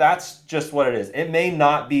 Even if that's just what it is. It may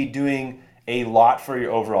not be doing a lot for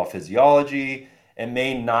your overall physiology. It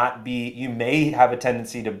may not be, you may have a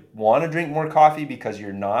tendency to want to drink more coffee because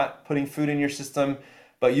you're not putting food in your system.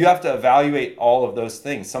 But you have to evaluate all of those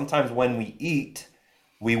things. Sometimes when we eat,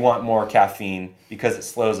 we want more caffeine because it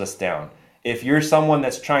slows us down. If you're someone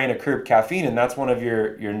that's trying to curb caffeine and that's one of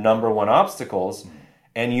your number one obstacles,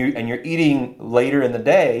 and you're eating later in the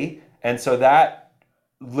day, and so that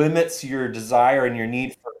limits your desire and your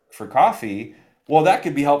need for coffee, well, that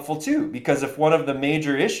could be helpful too. Because if one of the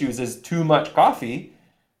major issues is too much coffee,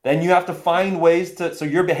 then you have to find ways so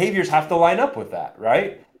your behaviors have to line up with that,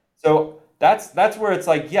 right? So that's where it's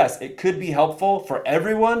like, yes, it could be helpful for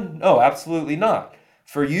everyone. No, absolutely not.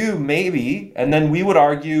 For you, maybe. And then we would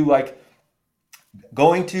argue like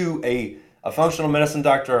going to a functional medicine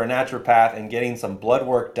doctor or a naturopath and getting some blood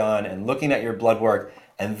work done and looking at your blood work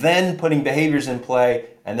and then putting behaviors in play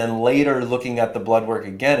and then later looking at the blood work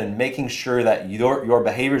again and making sure that your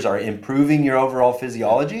behaviors are improving your overall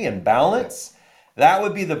physiology and balance. That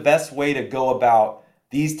would be the best way to go about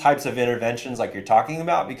these types of interventions like you're talking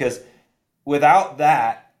about, because without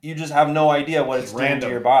that, you just have no idea what it's doing to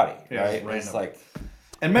your body, right? It's like,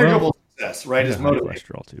 and measurable success, right? Is motivating.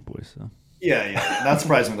 Cholesterol too, boys. So. Yeah, not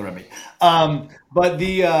surprising with the remedy. But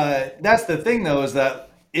that's the thing though, is that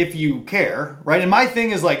if you care, right? And my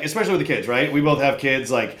thing is like, especially with the kids, right? We both have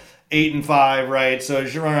kids like 8 and 5, right? So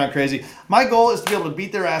you run around crazy. My goal is to be able to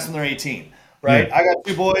beat their ass when they're 18, right? I got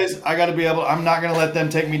 2 boys. I got to be able. I'm not going to let them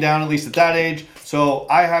take me down, at least at that age. So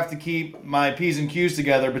I have to keep my P's and Q's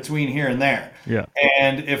together between here and there. Yeah.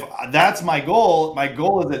 And if that's my goal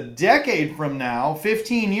is a decade from now,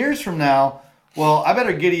 15 years from now. Well, I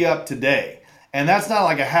better giddy up today. And that's not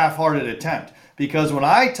like a half-hearted attempt. Because when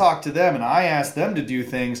I talk to them and I ask them to do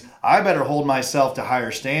things, I better hold myself to higher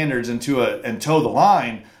standards and toe the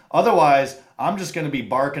line. Otherwise, I'm just going to be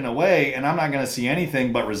barking away and I'm not going to see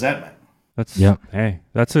anything but resentment. Hey,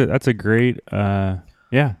 that's a great,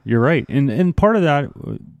 yeah, you're right. And part of that,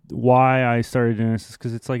 why I started doing this is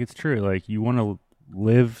because it's like, it's true. Like you want to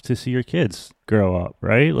live to see your kids grow up,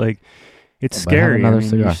 right? Like it's scary. I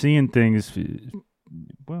mean, you're seeing things.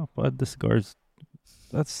 Well, but the cigars,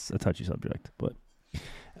 that's a touchy subject, but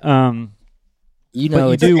you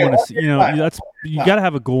do want to see, you got to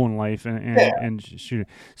have a goal in life and shoot it.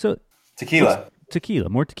 So tequila,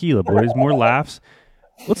 more tequila, boys, more laughs.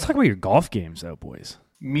 Let's talk about your golf games, though, boys.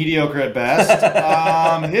 Mediocre at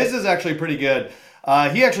best. His is actually pretty good.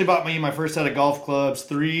 He actually bought me my first set of golf clubs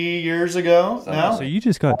 3 years ago. So you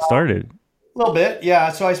just got started. A little bit,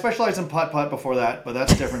 yeah. So I specialized in putt before that, but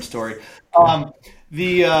that's a different story.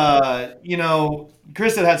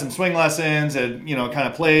 Chris had some swing lessons and, kind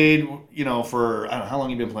of played, for, I don't know, how long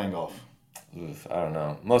you been playing golf? I don't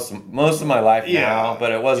know. Most of my life now,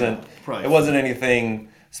 but it wasn't anything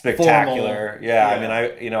spectacular. Yeah. I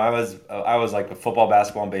mean, I was like a football,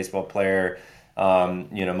 basketball, and baseball player,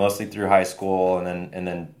 mostly through high school, and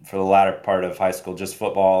then for the latter part of high school, just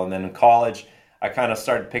football. And then in college, I kind of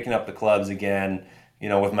started picking up the clubs again,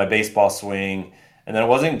 with my baseball swing. And then it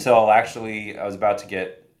wasn't until actually I was about to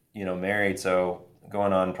get, married, so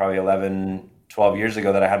going on probably 11, 12 years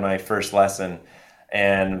ago, that I had my first lesson.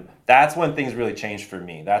 And that's when things really changed for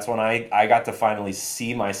me. That's when I got to finally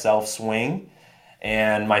see myself swing.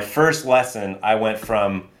 And my first lesson, I went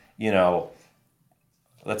from,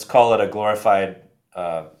 let's call it a glorified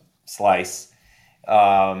slice,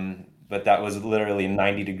 but that was literally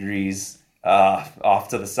 90 degrees off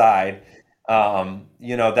to the side.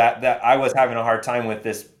 That I was having a hard time with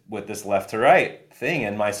this left to right thing,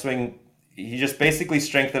 and my swing, he just basically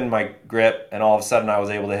strengthened my grip, and all of a sudden I was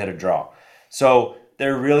able to hit a draw. So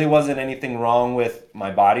there really wasn't anything wrong with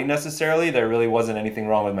my body necessarily. There really wasn't anything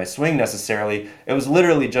wrong with my swing necessarily. It was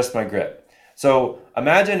literally just my grip. So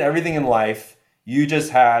imagine everything in life, you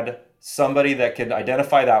just had somebody that could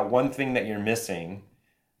identify that one thing that you're missing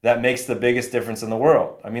that makes the biggest difference in the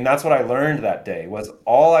world. I mean, that's what I learned that day, was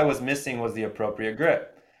all I was missing was the appropriate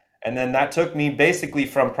grip. And then that took me basically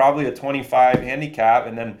from probably a 25 handicap,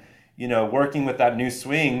 and then, working with that new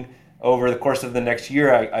swing over the course of the next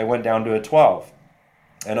year, I went down to a 12.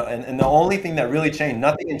 And the only thing that really changed,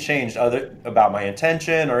 nothing had changed other about my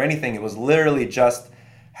intention or anything. It was literally just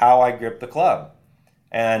how I gripped the club.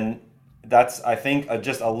 And that's, I think,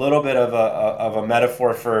 just a little bit of a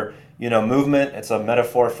metaphor for, movement. It's a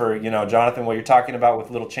metaphor for, Jonathan, what you're talking about with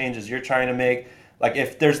little changes you're trying to make. Like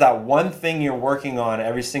if there's that one thing you're working on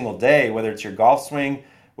every single day, whether it's your golf swing,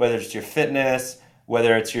 whether it's your fitness,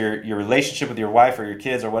 whether it's your relationship with your wife or your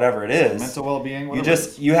kids or whatever it is, mental well-being,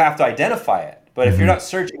 you have to identify it. But if you're not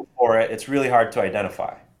searching for it, it's really hard to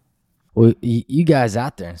identify. Well, you guys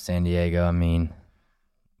out there in San Diego, I mean,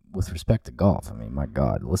 with respect to golf, I mean, my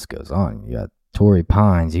God, the list goes on. You got Torrey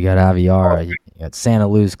Pines, you got Aviara, you got Santa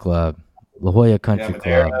Luz Club, La Jolla Country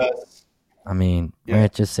Club. I mean,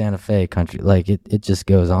 Rancho Santa Fe Country, like it just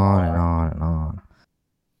goes on and on and on.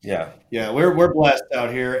 Yeah, we're blessed out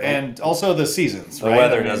here, and also the seasons. The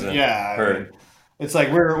weather doesn't hurt. It's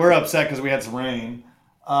like we're upset because we had some rain.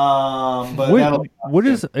 But what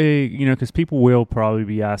is because people will probably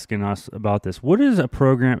be asking us about this. What is a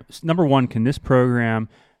program? Number one, can this program?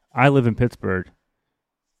 I live in Pittsburgh.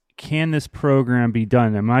 Can this program be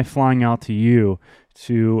done? Am I flying out to you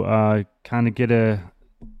to kind of get a?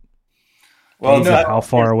 Well, how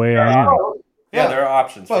far away I am. Yeah, there are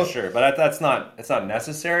options for sure, but it's not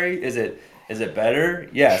necessary. Is it better?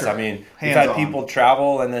 Yes. Sure. I mean, we've had people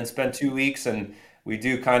travel and then spend 2 weeks, and we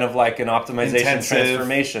do kind of like an optimization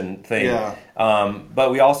transformation thing. Yeah.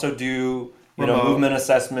 But we also do movement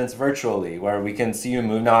assessments virtually where we can see you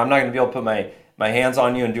move. Now, I'm not going to be able to put my hands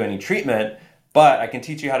on you and do any treatment, but I can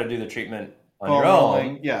teach you how to do the treatment on your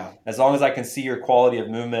own. Yeah. As long as I can see your quality of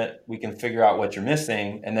movement, we can figure out what you're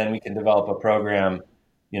missing, and then we can develop a program,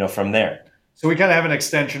 from there. So we kind of have an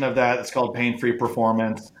extension of that. It's called Pain-Free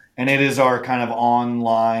Performance, and it is our kind of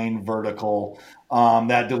online vertical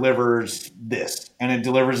that delivers this, and it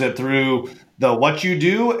delivers it through the what you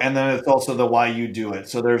do, and then it's also the why you do it.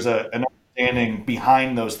 So there's an understanding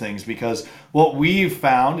behind those things, because what we've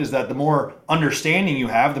found is that the more understanding you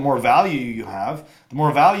have, the more value you have. The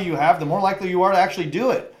more value you have, the more likely you are to actually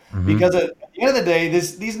do it. Mm-hmm. Because at the end of the day,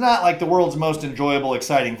 these are not like the world's most enjoyable,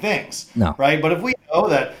 exciting things, right? But if we know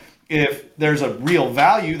that if there's a real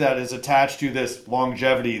value that is attached to this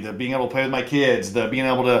longevity, the being able to play with my kids, the being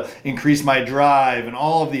able to increase my drive and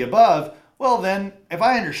all of the above, well, then if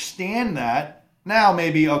I understand that, now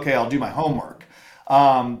maybe, okay, I'll do my homework.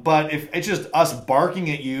 But if it's just us barking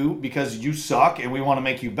at you because you suck and we want to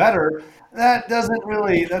make you better, that doesn't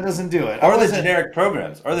do it. Or the generic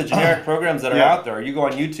programs that are out there. You go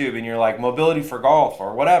on YouTube and you're like mobility for golf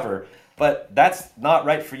or whatever, but that's not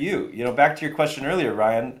right for you. Back to your question earlier,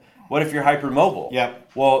 Ryan, what if you're hypermobile?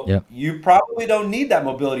 Yep. Well, you probably don't need that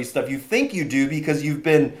mobility stuff. You think you do because you've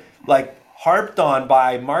been like harped on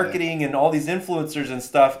by marketing and all these influencers and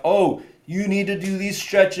stuff. Oh, you need to do these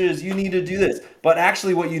stretches, you need to do this. But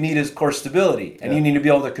actually what you need is core stability, and you need to be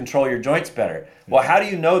able to control your joints better. Well, how do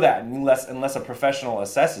you know that unless a professional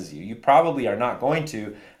assesses you? You probably are not going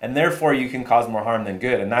to, and therefore you can cause more harm than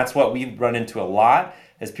good. And that's what we run into a lot,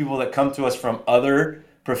 is people that come to us from other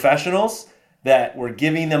professionals that we're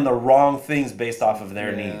giving them the wrong things based off of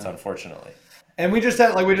their needs, unfortunately. And we just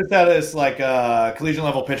had this collegiate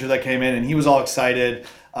level pitcher that came in, and he was all excited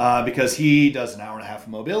because he does an hour and a half of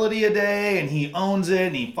mobility a day, and he owns it,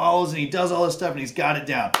 and he follows, and he does all this stuff, and he's got it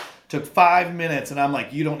down. Took 5 minutes, and I'm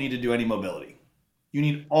like, you don't need to do any mobility. You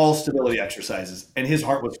need all stability exercises. And his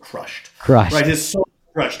heart was crushed. Right, his soul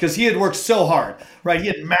was crushed because he had worked so hard. Right, he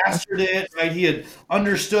had mastered it. Right, he had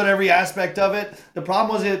understood every aspect of it. The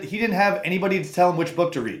problem was that he didn't have anybody to tell him which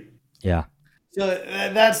book to read. Yeah. So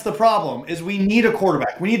that's the problem, is we need a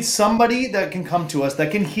quarterback. We need somebody that can come to us, that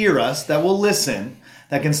can hear us, that will listen,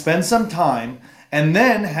 that can spend some time, and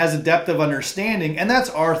then has a depth of understanding. And that's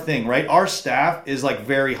our thing, right? Our staff is like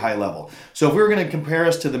very high level. So if we were going to compare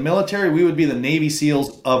us to the military, we would be the Navy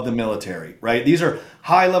SEALs of the military, right? These are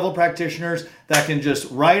high level practitioners that can just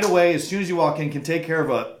right away, as soon as you walk in, can take care of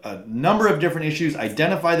a number of different issues,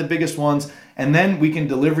 identify the biggest ones, and then we can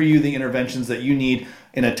deliver you the interventions that you need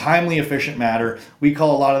in a timely, efficient manner. We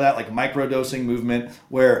call a lot of that like microdosing movement,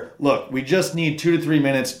 where, look, we just need 2 to 3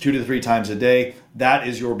 minutes, 2 to 3 times a day. That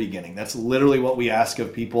is your beginning. That's literally what we ask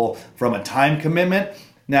of people from a time commitment.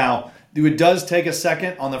 Now, it does take a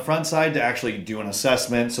second on the front side to actually do an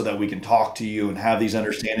assessment so that we can talk to you and have these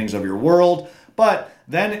understandings of your world. But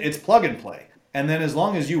then it's plug and play. And then as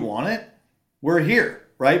long as you want it, we're here,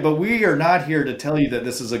 right? But we are not here to tell you that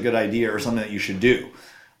this is a good idea or something that you should do.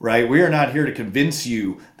 Right? We are not here to convince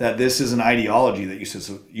you that this is an ideology that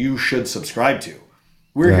you should subscribe to.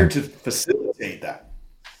 We're here to facilitate that.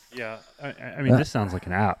 Yeah. I mean, this sounds like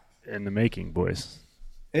an app in the making, boys.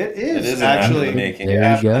 It is actually in the making.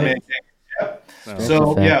 There you go. Yep.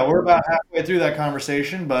 So, we're about halfway through that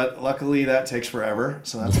conversation, but luckily that takes forever.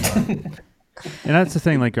 So that's fun. And that's the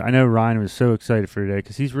thing. Like, I know Ryan was so excited for today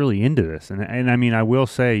because he's really into this. And I mean, I will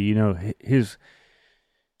say,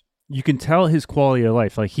 you can tell his quality of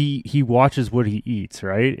life. Like he watches what he eats,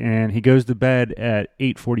 right? And he goes to bed at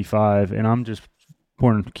 8:45, and I'm just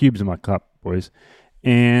pouring cubes in my cup, boys.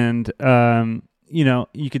 And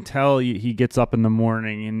you can tell he gets up in the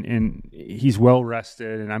morning and he's well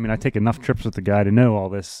rested. And I mean, I take enough trips with the guy to know all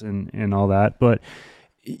this and all that. But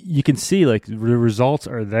you can see like the results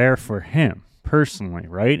are there for him personally,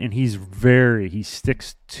 right? And he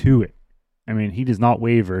sticks to it. I mean, he does not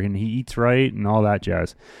waver, and he eats right and all that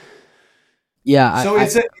jazz. Yeah. So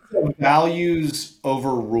it's a values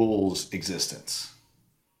over rules existence,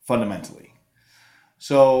 fundamentally.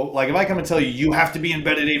 So like if I come and tell you have to be in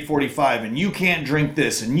bed at 8:45 and you can't drink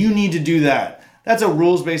this and you need to do that, that's a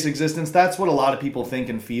rules-based existence. That's what a lot of people think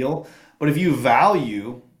and feel. But if you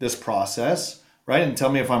value this process, right, and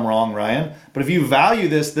tell me if I'm wrong, Ryan, but if you value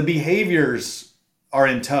this, the behaviors are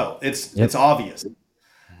in tow. It's obvious.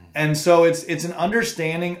 And so it's an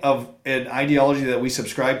understanding of an ideology that we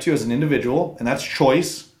subscribe to as an individual, and that's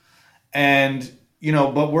choice. And,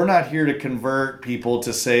 but we're not here to convert people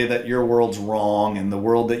to say that your world's wrong and the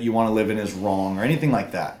world that you want to live in is wrong or anything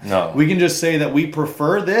like that. No. We can just say that we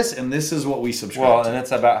prefer this and this is what we subscribe to. And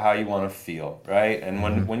it's about how you want to feel, right?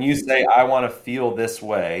 And when you say, I want to feel this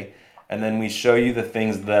way, and then we show you the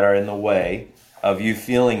things that are in the way of you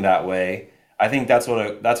feeling that way, I think that's what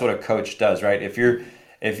a coach does, right? If you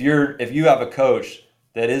have a coach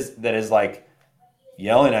that is like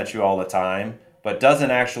yelling at you all the time, but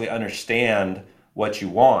doesn't actually understand what you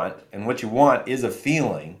want, and what you want is a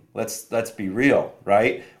feeling. Let's be real,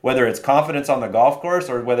 right? Whether it's confidence on the golf course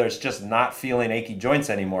or whether it's just not feeling achy joints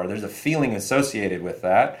anymore, there's a feeling associated with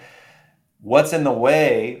that. What's in the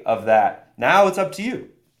way of that? Now it's up to you.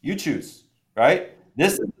 You choose, right?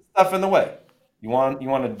 This is the stuff in the way. You want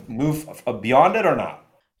to move beyond it or not?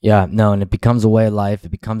 Yeah, no, and it becomes a way of life. It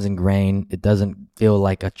becomes ingrained. It doesn't feel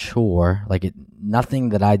like a chore. Nothing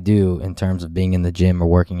that I do in terms of being in the gym or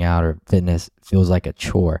working out or fitness feels like a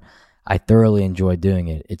chore. I thoroughly enjoy doing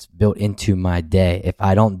it. It's built into my day. If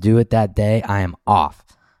I don't do it that day, I am off,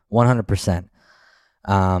 100%.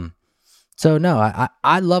 So no,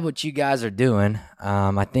 I love what you guys are doing.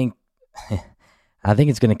 I think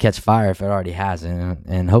it's going to catch fire if it already hasn't,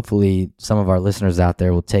 and hopefully some of our listeners out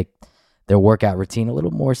there will take their workout routine a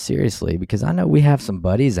little more seriously, because I know we have some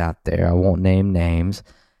buddies out there, I won't name names,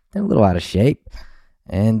 they're a little out of shape.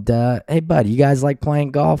 And hey, bud, you guys like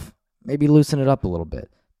playing golf? Maybe loosen it up a little bit.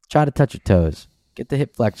 Try to touch your toes. Get the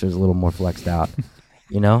hip flexors a little more flexed out.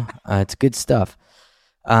 It's good stuff.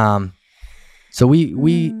 So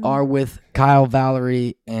we are with Kyle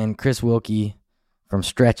Valery and Chris Wilkie from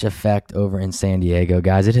Stretch Effect over in San Diego.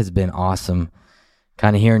 Guys, it has been awesome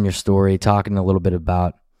kind of hearing your story, talking a little bit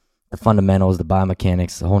about the fundamentals, the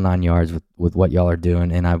biomechanics, the whole 9 yards with what y'all are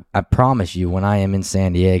doing. And I promise you, when I am in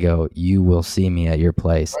San Diego, you will see me at your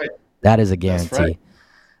place. Right. That is a guarantee.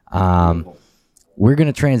 Right. We're going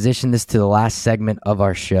to transition this to the last segment of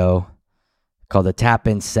our show called the Tap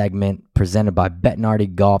In segment, presented by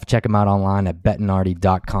Bettinardi Golf. Check them out online at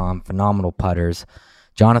bettinardi.com. Phenomenal putters.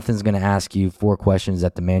 Jonathan's going to ask you 4 questions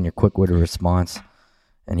that demand your quick-witted response,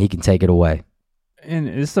 and he can take it away. And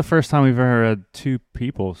it's the first time we've ever had 2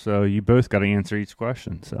 people, so you both got to answer each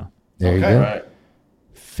question. So there you go. Right.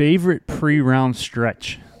 Favorite pre-round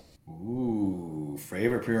stretch? Ooh,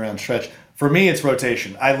 favorite pre-round stretch. For me, it's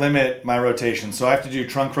rotation. I limit my rotation. So I have to do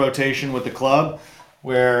trunk rotation with the club,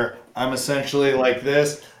 where I'm essentially like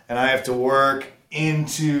this, and I have to work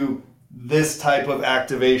into this type of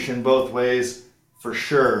activation both ways, for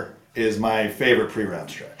sure, is my favorite pre-round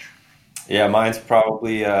stretch. Yeah, mine's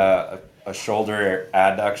probably a shoulder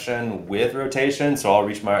adduction with rotation. So I'll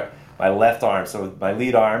reach my left arm. So my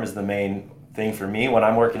lead arm is the main thing for me. When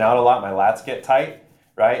I'm working out a lot, my lats get tight,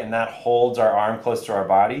 right? And that holds our arm close to our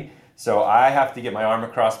body. So I have to get my arm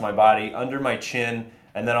across my body, under my chin,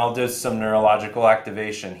 and then I'll do some neurological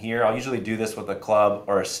activation here. I'll usually do this with a club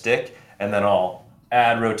or a stick, and then I'll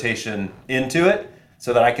add rotation into it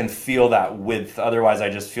so that I can feel that width. Otherwise, I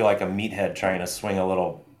just feel like a meathead trying to swing a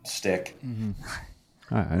little stick. Mm-hmm.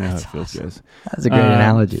 I know how it feels, guys. That's a great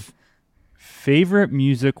analogy. Favorite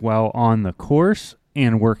music while on the course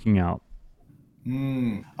and working out?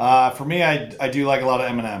 For me, I do like a lot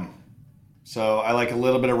of Eminem. So I like a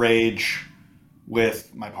little bit of Rage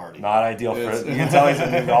with my party. Not ideal for you can tell he's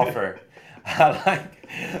a new golfer. I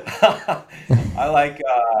like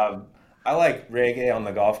reggae on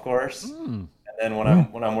the golf course, and then when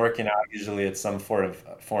I'm working out, usually it's some form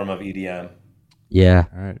of EDM. Yeah.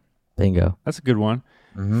 All right. Bingo. That's a good one.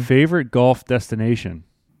 Mm-hmm. Favorite golf destination?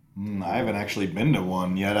 I haven't actually been to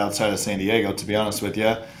one yet outside of San Diego, to be honest with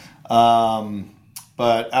you.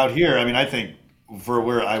 But out here, I think for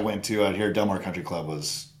where I went to out here, Del Mar Country Club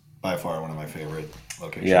was by far one of my favorite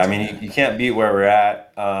locations. Yeah, you can't beat where we're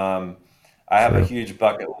at. I have a huge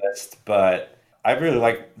bucket list, but I really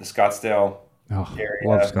like the Scottsdale area.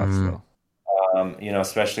 Love Scottsdale.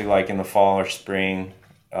 Especially like in the fall or spring.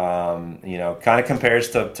 Kind of compares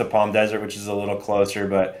to Palm Desert, which is a little closer,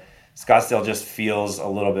 but Scottsdale just feels a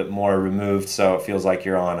little bit more removed, so it feels like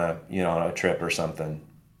you're on a trip or something.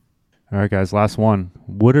 All right, guys, last one.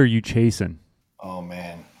 What are you chasing? Oh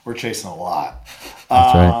man, we're chasing a lot.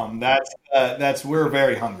 That's right. That's we're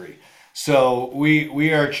very hungry. So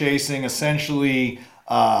we are chasing essentially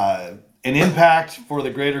an impact for the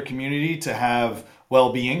greater community to have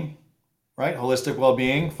well-being, right? Holistic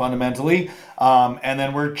well-being, fundamentally. And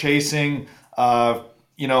then we're chasing,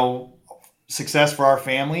 success for our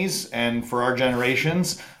families and for our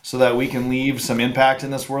generations so that we can leave some impact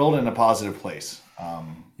in this world in a positive place.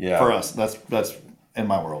 For us, that's in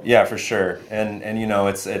my world. Yeah, for sure. And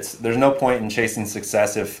it's there's no point in chasing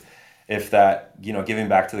success if that, you know, giving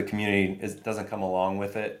back to the community doesn't come along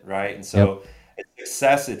with it, right? And so it's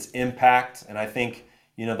success, it's impact, and I think,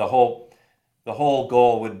 you know, the whole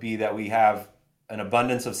goal would be that we have an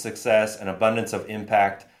abundance of success, an abundance of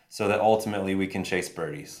impact, so that ultimately we can chase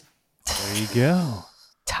birdies. There you go.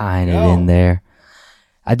 Tying it in there.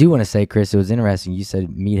 I do want to say, Chris, it was interesting. You said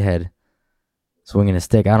meathead swinging a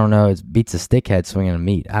stick. I don't know. It beats a stickhead swinging a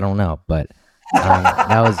meat. I don't know, but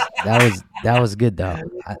that was good though.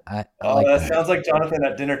 I like that sounds like Jonathan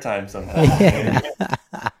at dinner time sometimes. Yeah.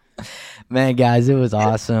 Man, guys, it was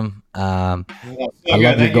awesome. I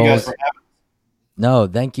love your goals. No,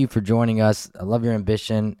 thank you for joining us. I love your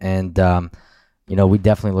ambition, and you know, we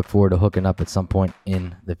definitely look forward to hooking up at some point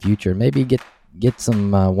in the future. Maybe get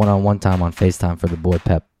some one-on-one time on FaceTime for the boy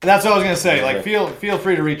Pep. That's what I was gonna say. Like, feel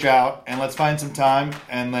free to reach out and let's find some time.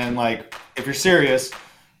 And then, like, if you're serious,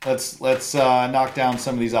 let's knock down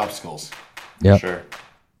some of these obstacles. Yeah, sure.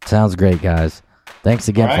 Sounds great, guys. Thanks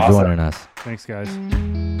again for joining us. Thanks, guys.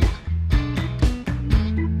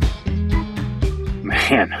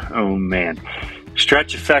 Man, oh man.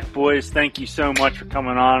 Stretch Effect boys, thank you so much for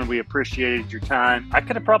coming on. We appreciated your time. I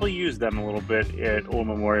could have probably used them a little bit at Old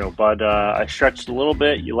Memorial, but I stretched a little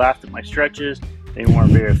bit. You laughed at my stretches. They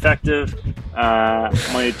weren't very effective. I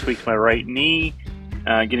might have tweaked my right knee,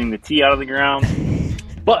 getting the tee out of the ground.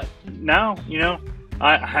 But now, you know,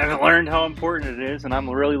 I haven't learned how important it is, and I'm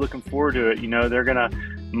really looking forward to it. You know, they're going to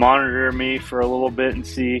monitor me for a little bit and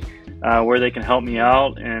see where they can help me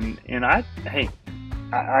out. And I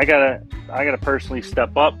gotta personally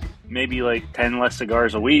step up, maybe like 10 less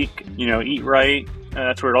cigars a week, you know, eat right.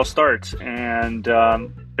 That's where it all starts. And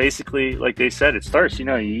basically, like they said, it starts, you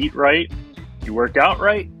know, you eat right, you work out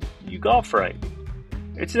right, you golf right.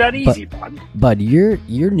 It's that easy, bud. But your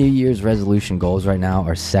New Year's resolution goals right now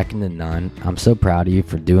are second to none. I'm so proud of you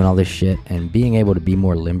for doing all this shit and being able to be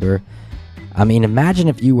more limber. I mean, imagine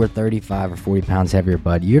if you were 35 or 40 pounds heavier,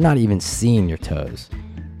 bud. You're not even seeing your toes.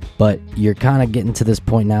 But you're kind of getting to this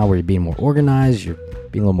point now where you're being more organized, you're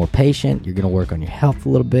being a little more patient, you're going to work on your health a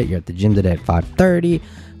little bit, you're at the gym today at 5:30,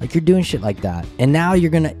 like you're doing shit like that. And now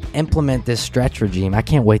you're going to implement this stretch regime. I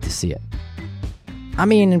can't wait to see it. I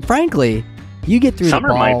mean, and frankly, you get through Summer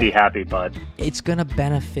the ball, might be happy, bud. It's going to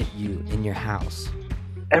benefit you in your house.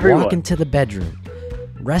 Everyone. Walk into the bedroom,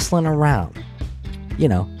 wrestling around, you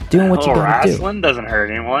know, doing what you got to do. Wrestling doesn't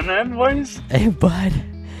hurt anyone, boys. Hey, bud,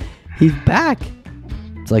 he's back.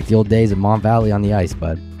 It's like the old days of Mont Valley on the ice,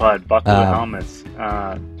 bud. Bud, buckle the helmets.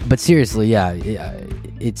 But seriously, yeah,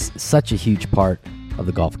 it's such a huge part of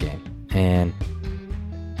the golf game. And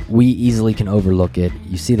we easily can overlook it.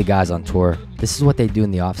 You see the guys on tour. This is what they do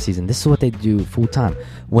in the offseason. This is what they do full-time.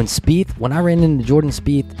 When I ran into Jordan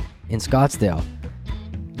Spieth in Scottsdale,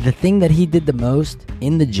 the thing that he did the most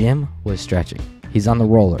in the gym was stretching. He's on the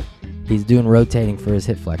roller. He's doing rotating for his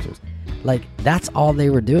hip flexors. Like, that's all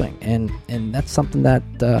they were doing, and that's something that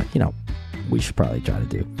you know, we should probably try to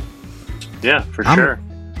do. Yeah, for sure.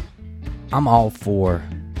 I'm all for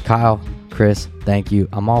Kyle, Chris. Thank you.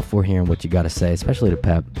 I'm all for hearing what you got to say, especially to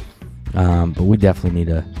Pep. But we definitely need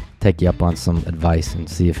to take you up on some advice and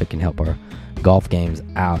see if it can help our golf games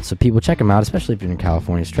out. So people, check them out, especially if you're in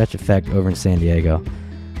California. Stretch Effect over in San Diego.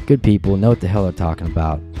 Good people, know what the hell they're talking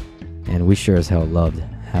about, and we sure as hell loved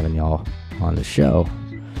having y'all on the show.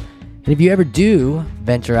 And if you ever do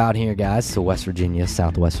venture out here, guys, to West Virginia,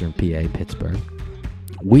 southwestern PA, Pittsburgh,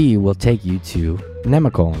 we will take you to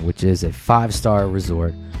Nemacolin, which is a 5-star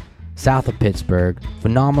resort south of Pittsburgh.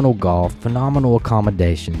 Phenomenal golf, phenomenal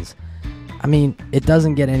accommodations. I mean, it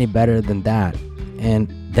doesn't get any better than that.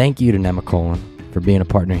 And thank you to Nemacolin for being a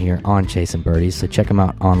partner here on Chasing Birdies. So check them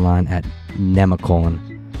out online at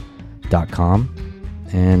nemacolin.com.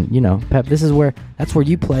 And, you know, Pep, that's where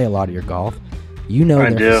you play a lot of your golf. You know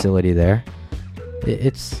their facility there.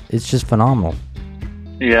 It's just phenomenal.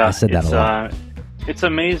 Yeah, I said that a lot. It's an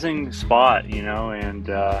amazing spot, you know, and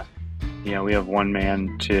you know, we have one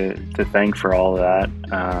man to thank for all of that,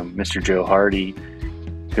 Mr. Joe Hardy,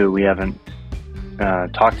 who we haven't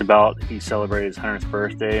talked about. He celebrated his 100th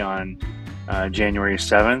birthday on January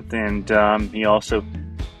 7th, and he also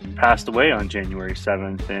passed away on January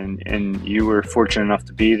 7th, and you were fortunate enough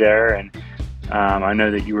to be there, and I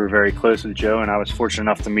know that you were very close with Joe, and I was fortunate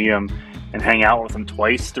enough to meet him and hang out with him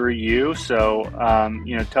twice through you. So,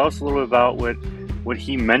 you know, tell us a little bit about what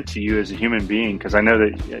he meant to you as a human being, because I know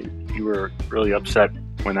that you were really upset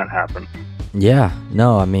when that happened. Yeah,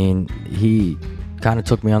 no, I mean, he kind of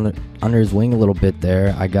took me under his wing a little bit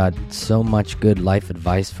there. I got so much good life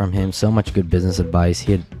advice from him, so much good business advice.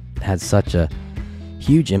 He had such a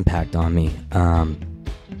huge impact on me.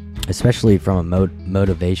 especially from a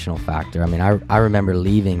motivational factor. I mean, I remember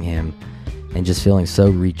leaving him and just feeling so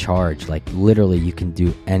recharged, like literally you can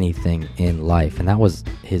do anything in life. And that was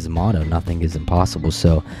his motto, nothing is impossible.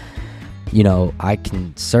 So, you know, I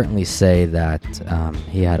can certainly say that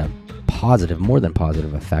he had a positive, more than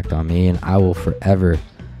positive effect on me, and I will forever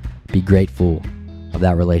be grateful of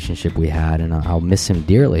that relationship we had, and I'll miss him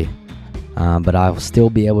dearly. But I'll still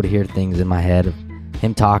be able to hear things in my head of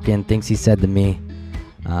him talking, things he said to me,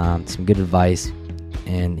 some good advice,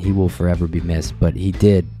 and he will forever be missed. But he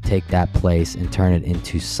did take that place and turn it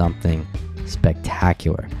into something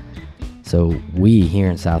spectacular. So we here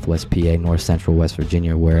in Southwest PA, North Central West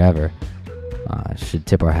Virginia, wherever, should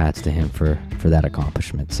tip our hats to him for that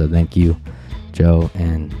accomplishment. So thank you, Joe,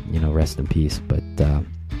 and, you know, rest in peace. But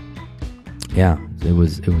yeah, it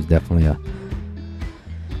was definitely a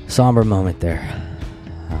somber moment there.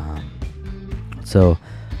 So,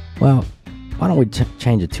 well, why don't we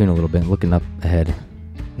change the tune a little bit, looking up ahead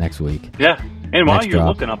next week. Yeah, and while you're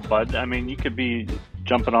looking up, bud, I mean, you could be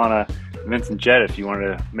jumping on a Vincent Jet if you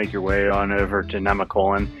wanted to make your way on over to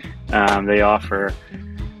Nemacolin. They offer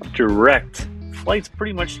direct flights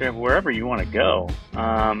pretty much to wherever you want to go.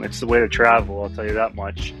 It's the way to travel, I'll tell you that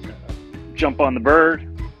much. Jump on the bird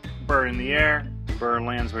in the air, bird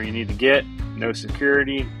lands where you need to get, no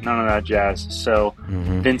security, none of that jazz. So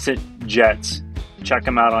Vincent Jets, check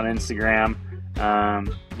them out on Instagram.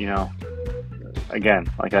 You know, again,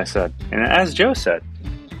 like I said, and as Joe said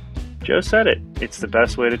it, it's the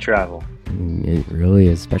best way to travel. It really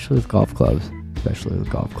is, especially with golf clubs.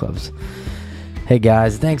 Hey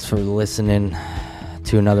guys, thanks for listening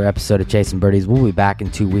to another episode of Chasing Birdies. We'll be back in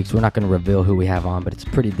 2 weeks. We're not going to reveal who we have on, but it's a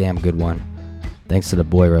pretty damn good one. Thanks to the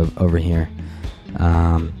boy over here.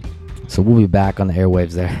 So we'll be back on the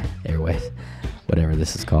airwaves there. Airwaves. Whatever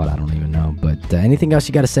this is called, I don't even know. But anything else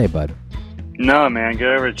you got to say, bud? No, man.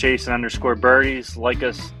 Go over to Chasing_Birdies. Like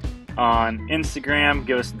us on Instagram.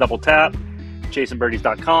 Give us a double tap.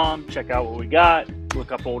 ChasingBirdies.com. Check out what we got.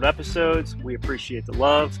 Look up old episodes. We appreciate the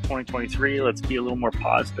love. 2023. Let's be a little more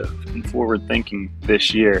positive and forward thinking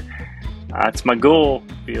this year. That's my goal.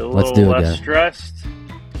 Be a little less stressed.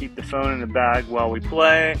 Keep the phone in the bag while we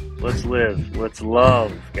play. Let's live. Let's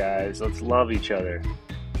love, guys. Let's love each other.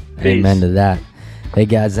 Peace. Amen to that. Hey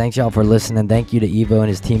guys, thanks y'all for listening. Thank you to Evo and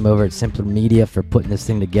his team over at Simpler Media for putting this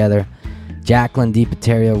thing together. Jacqueline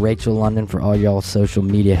DiPaterio, Rachel London for all y'all social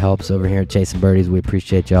media helps over here at Chasing Birdies. We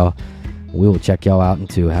appreciate y'all. We will check y'all out in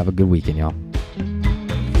 2. Have a good weekend, y'all.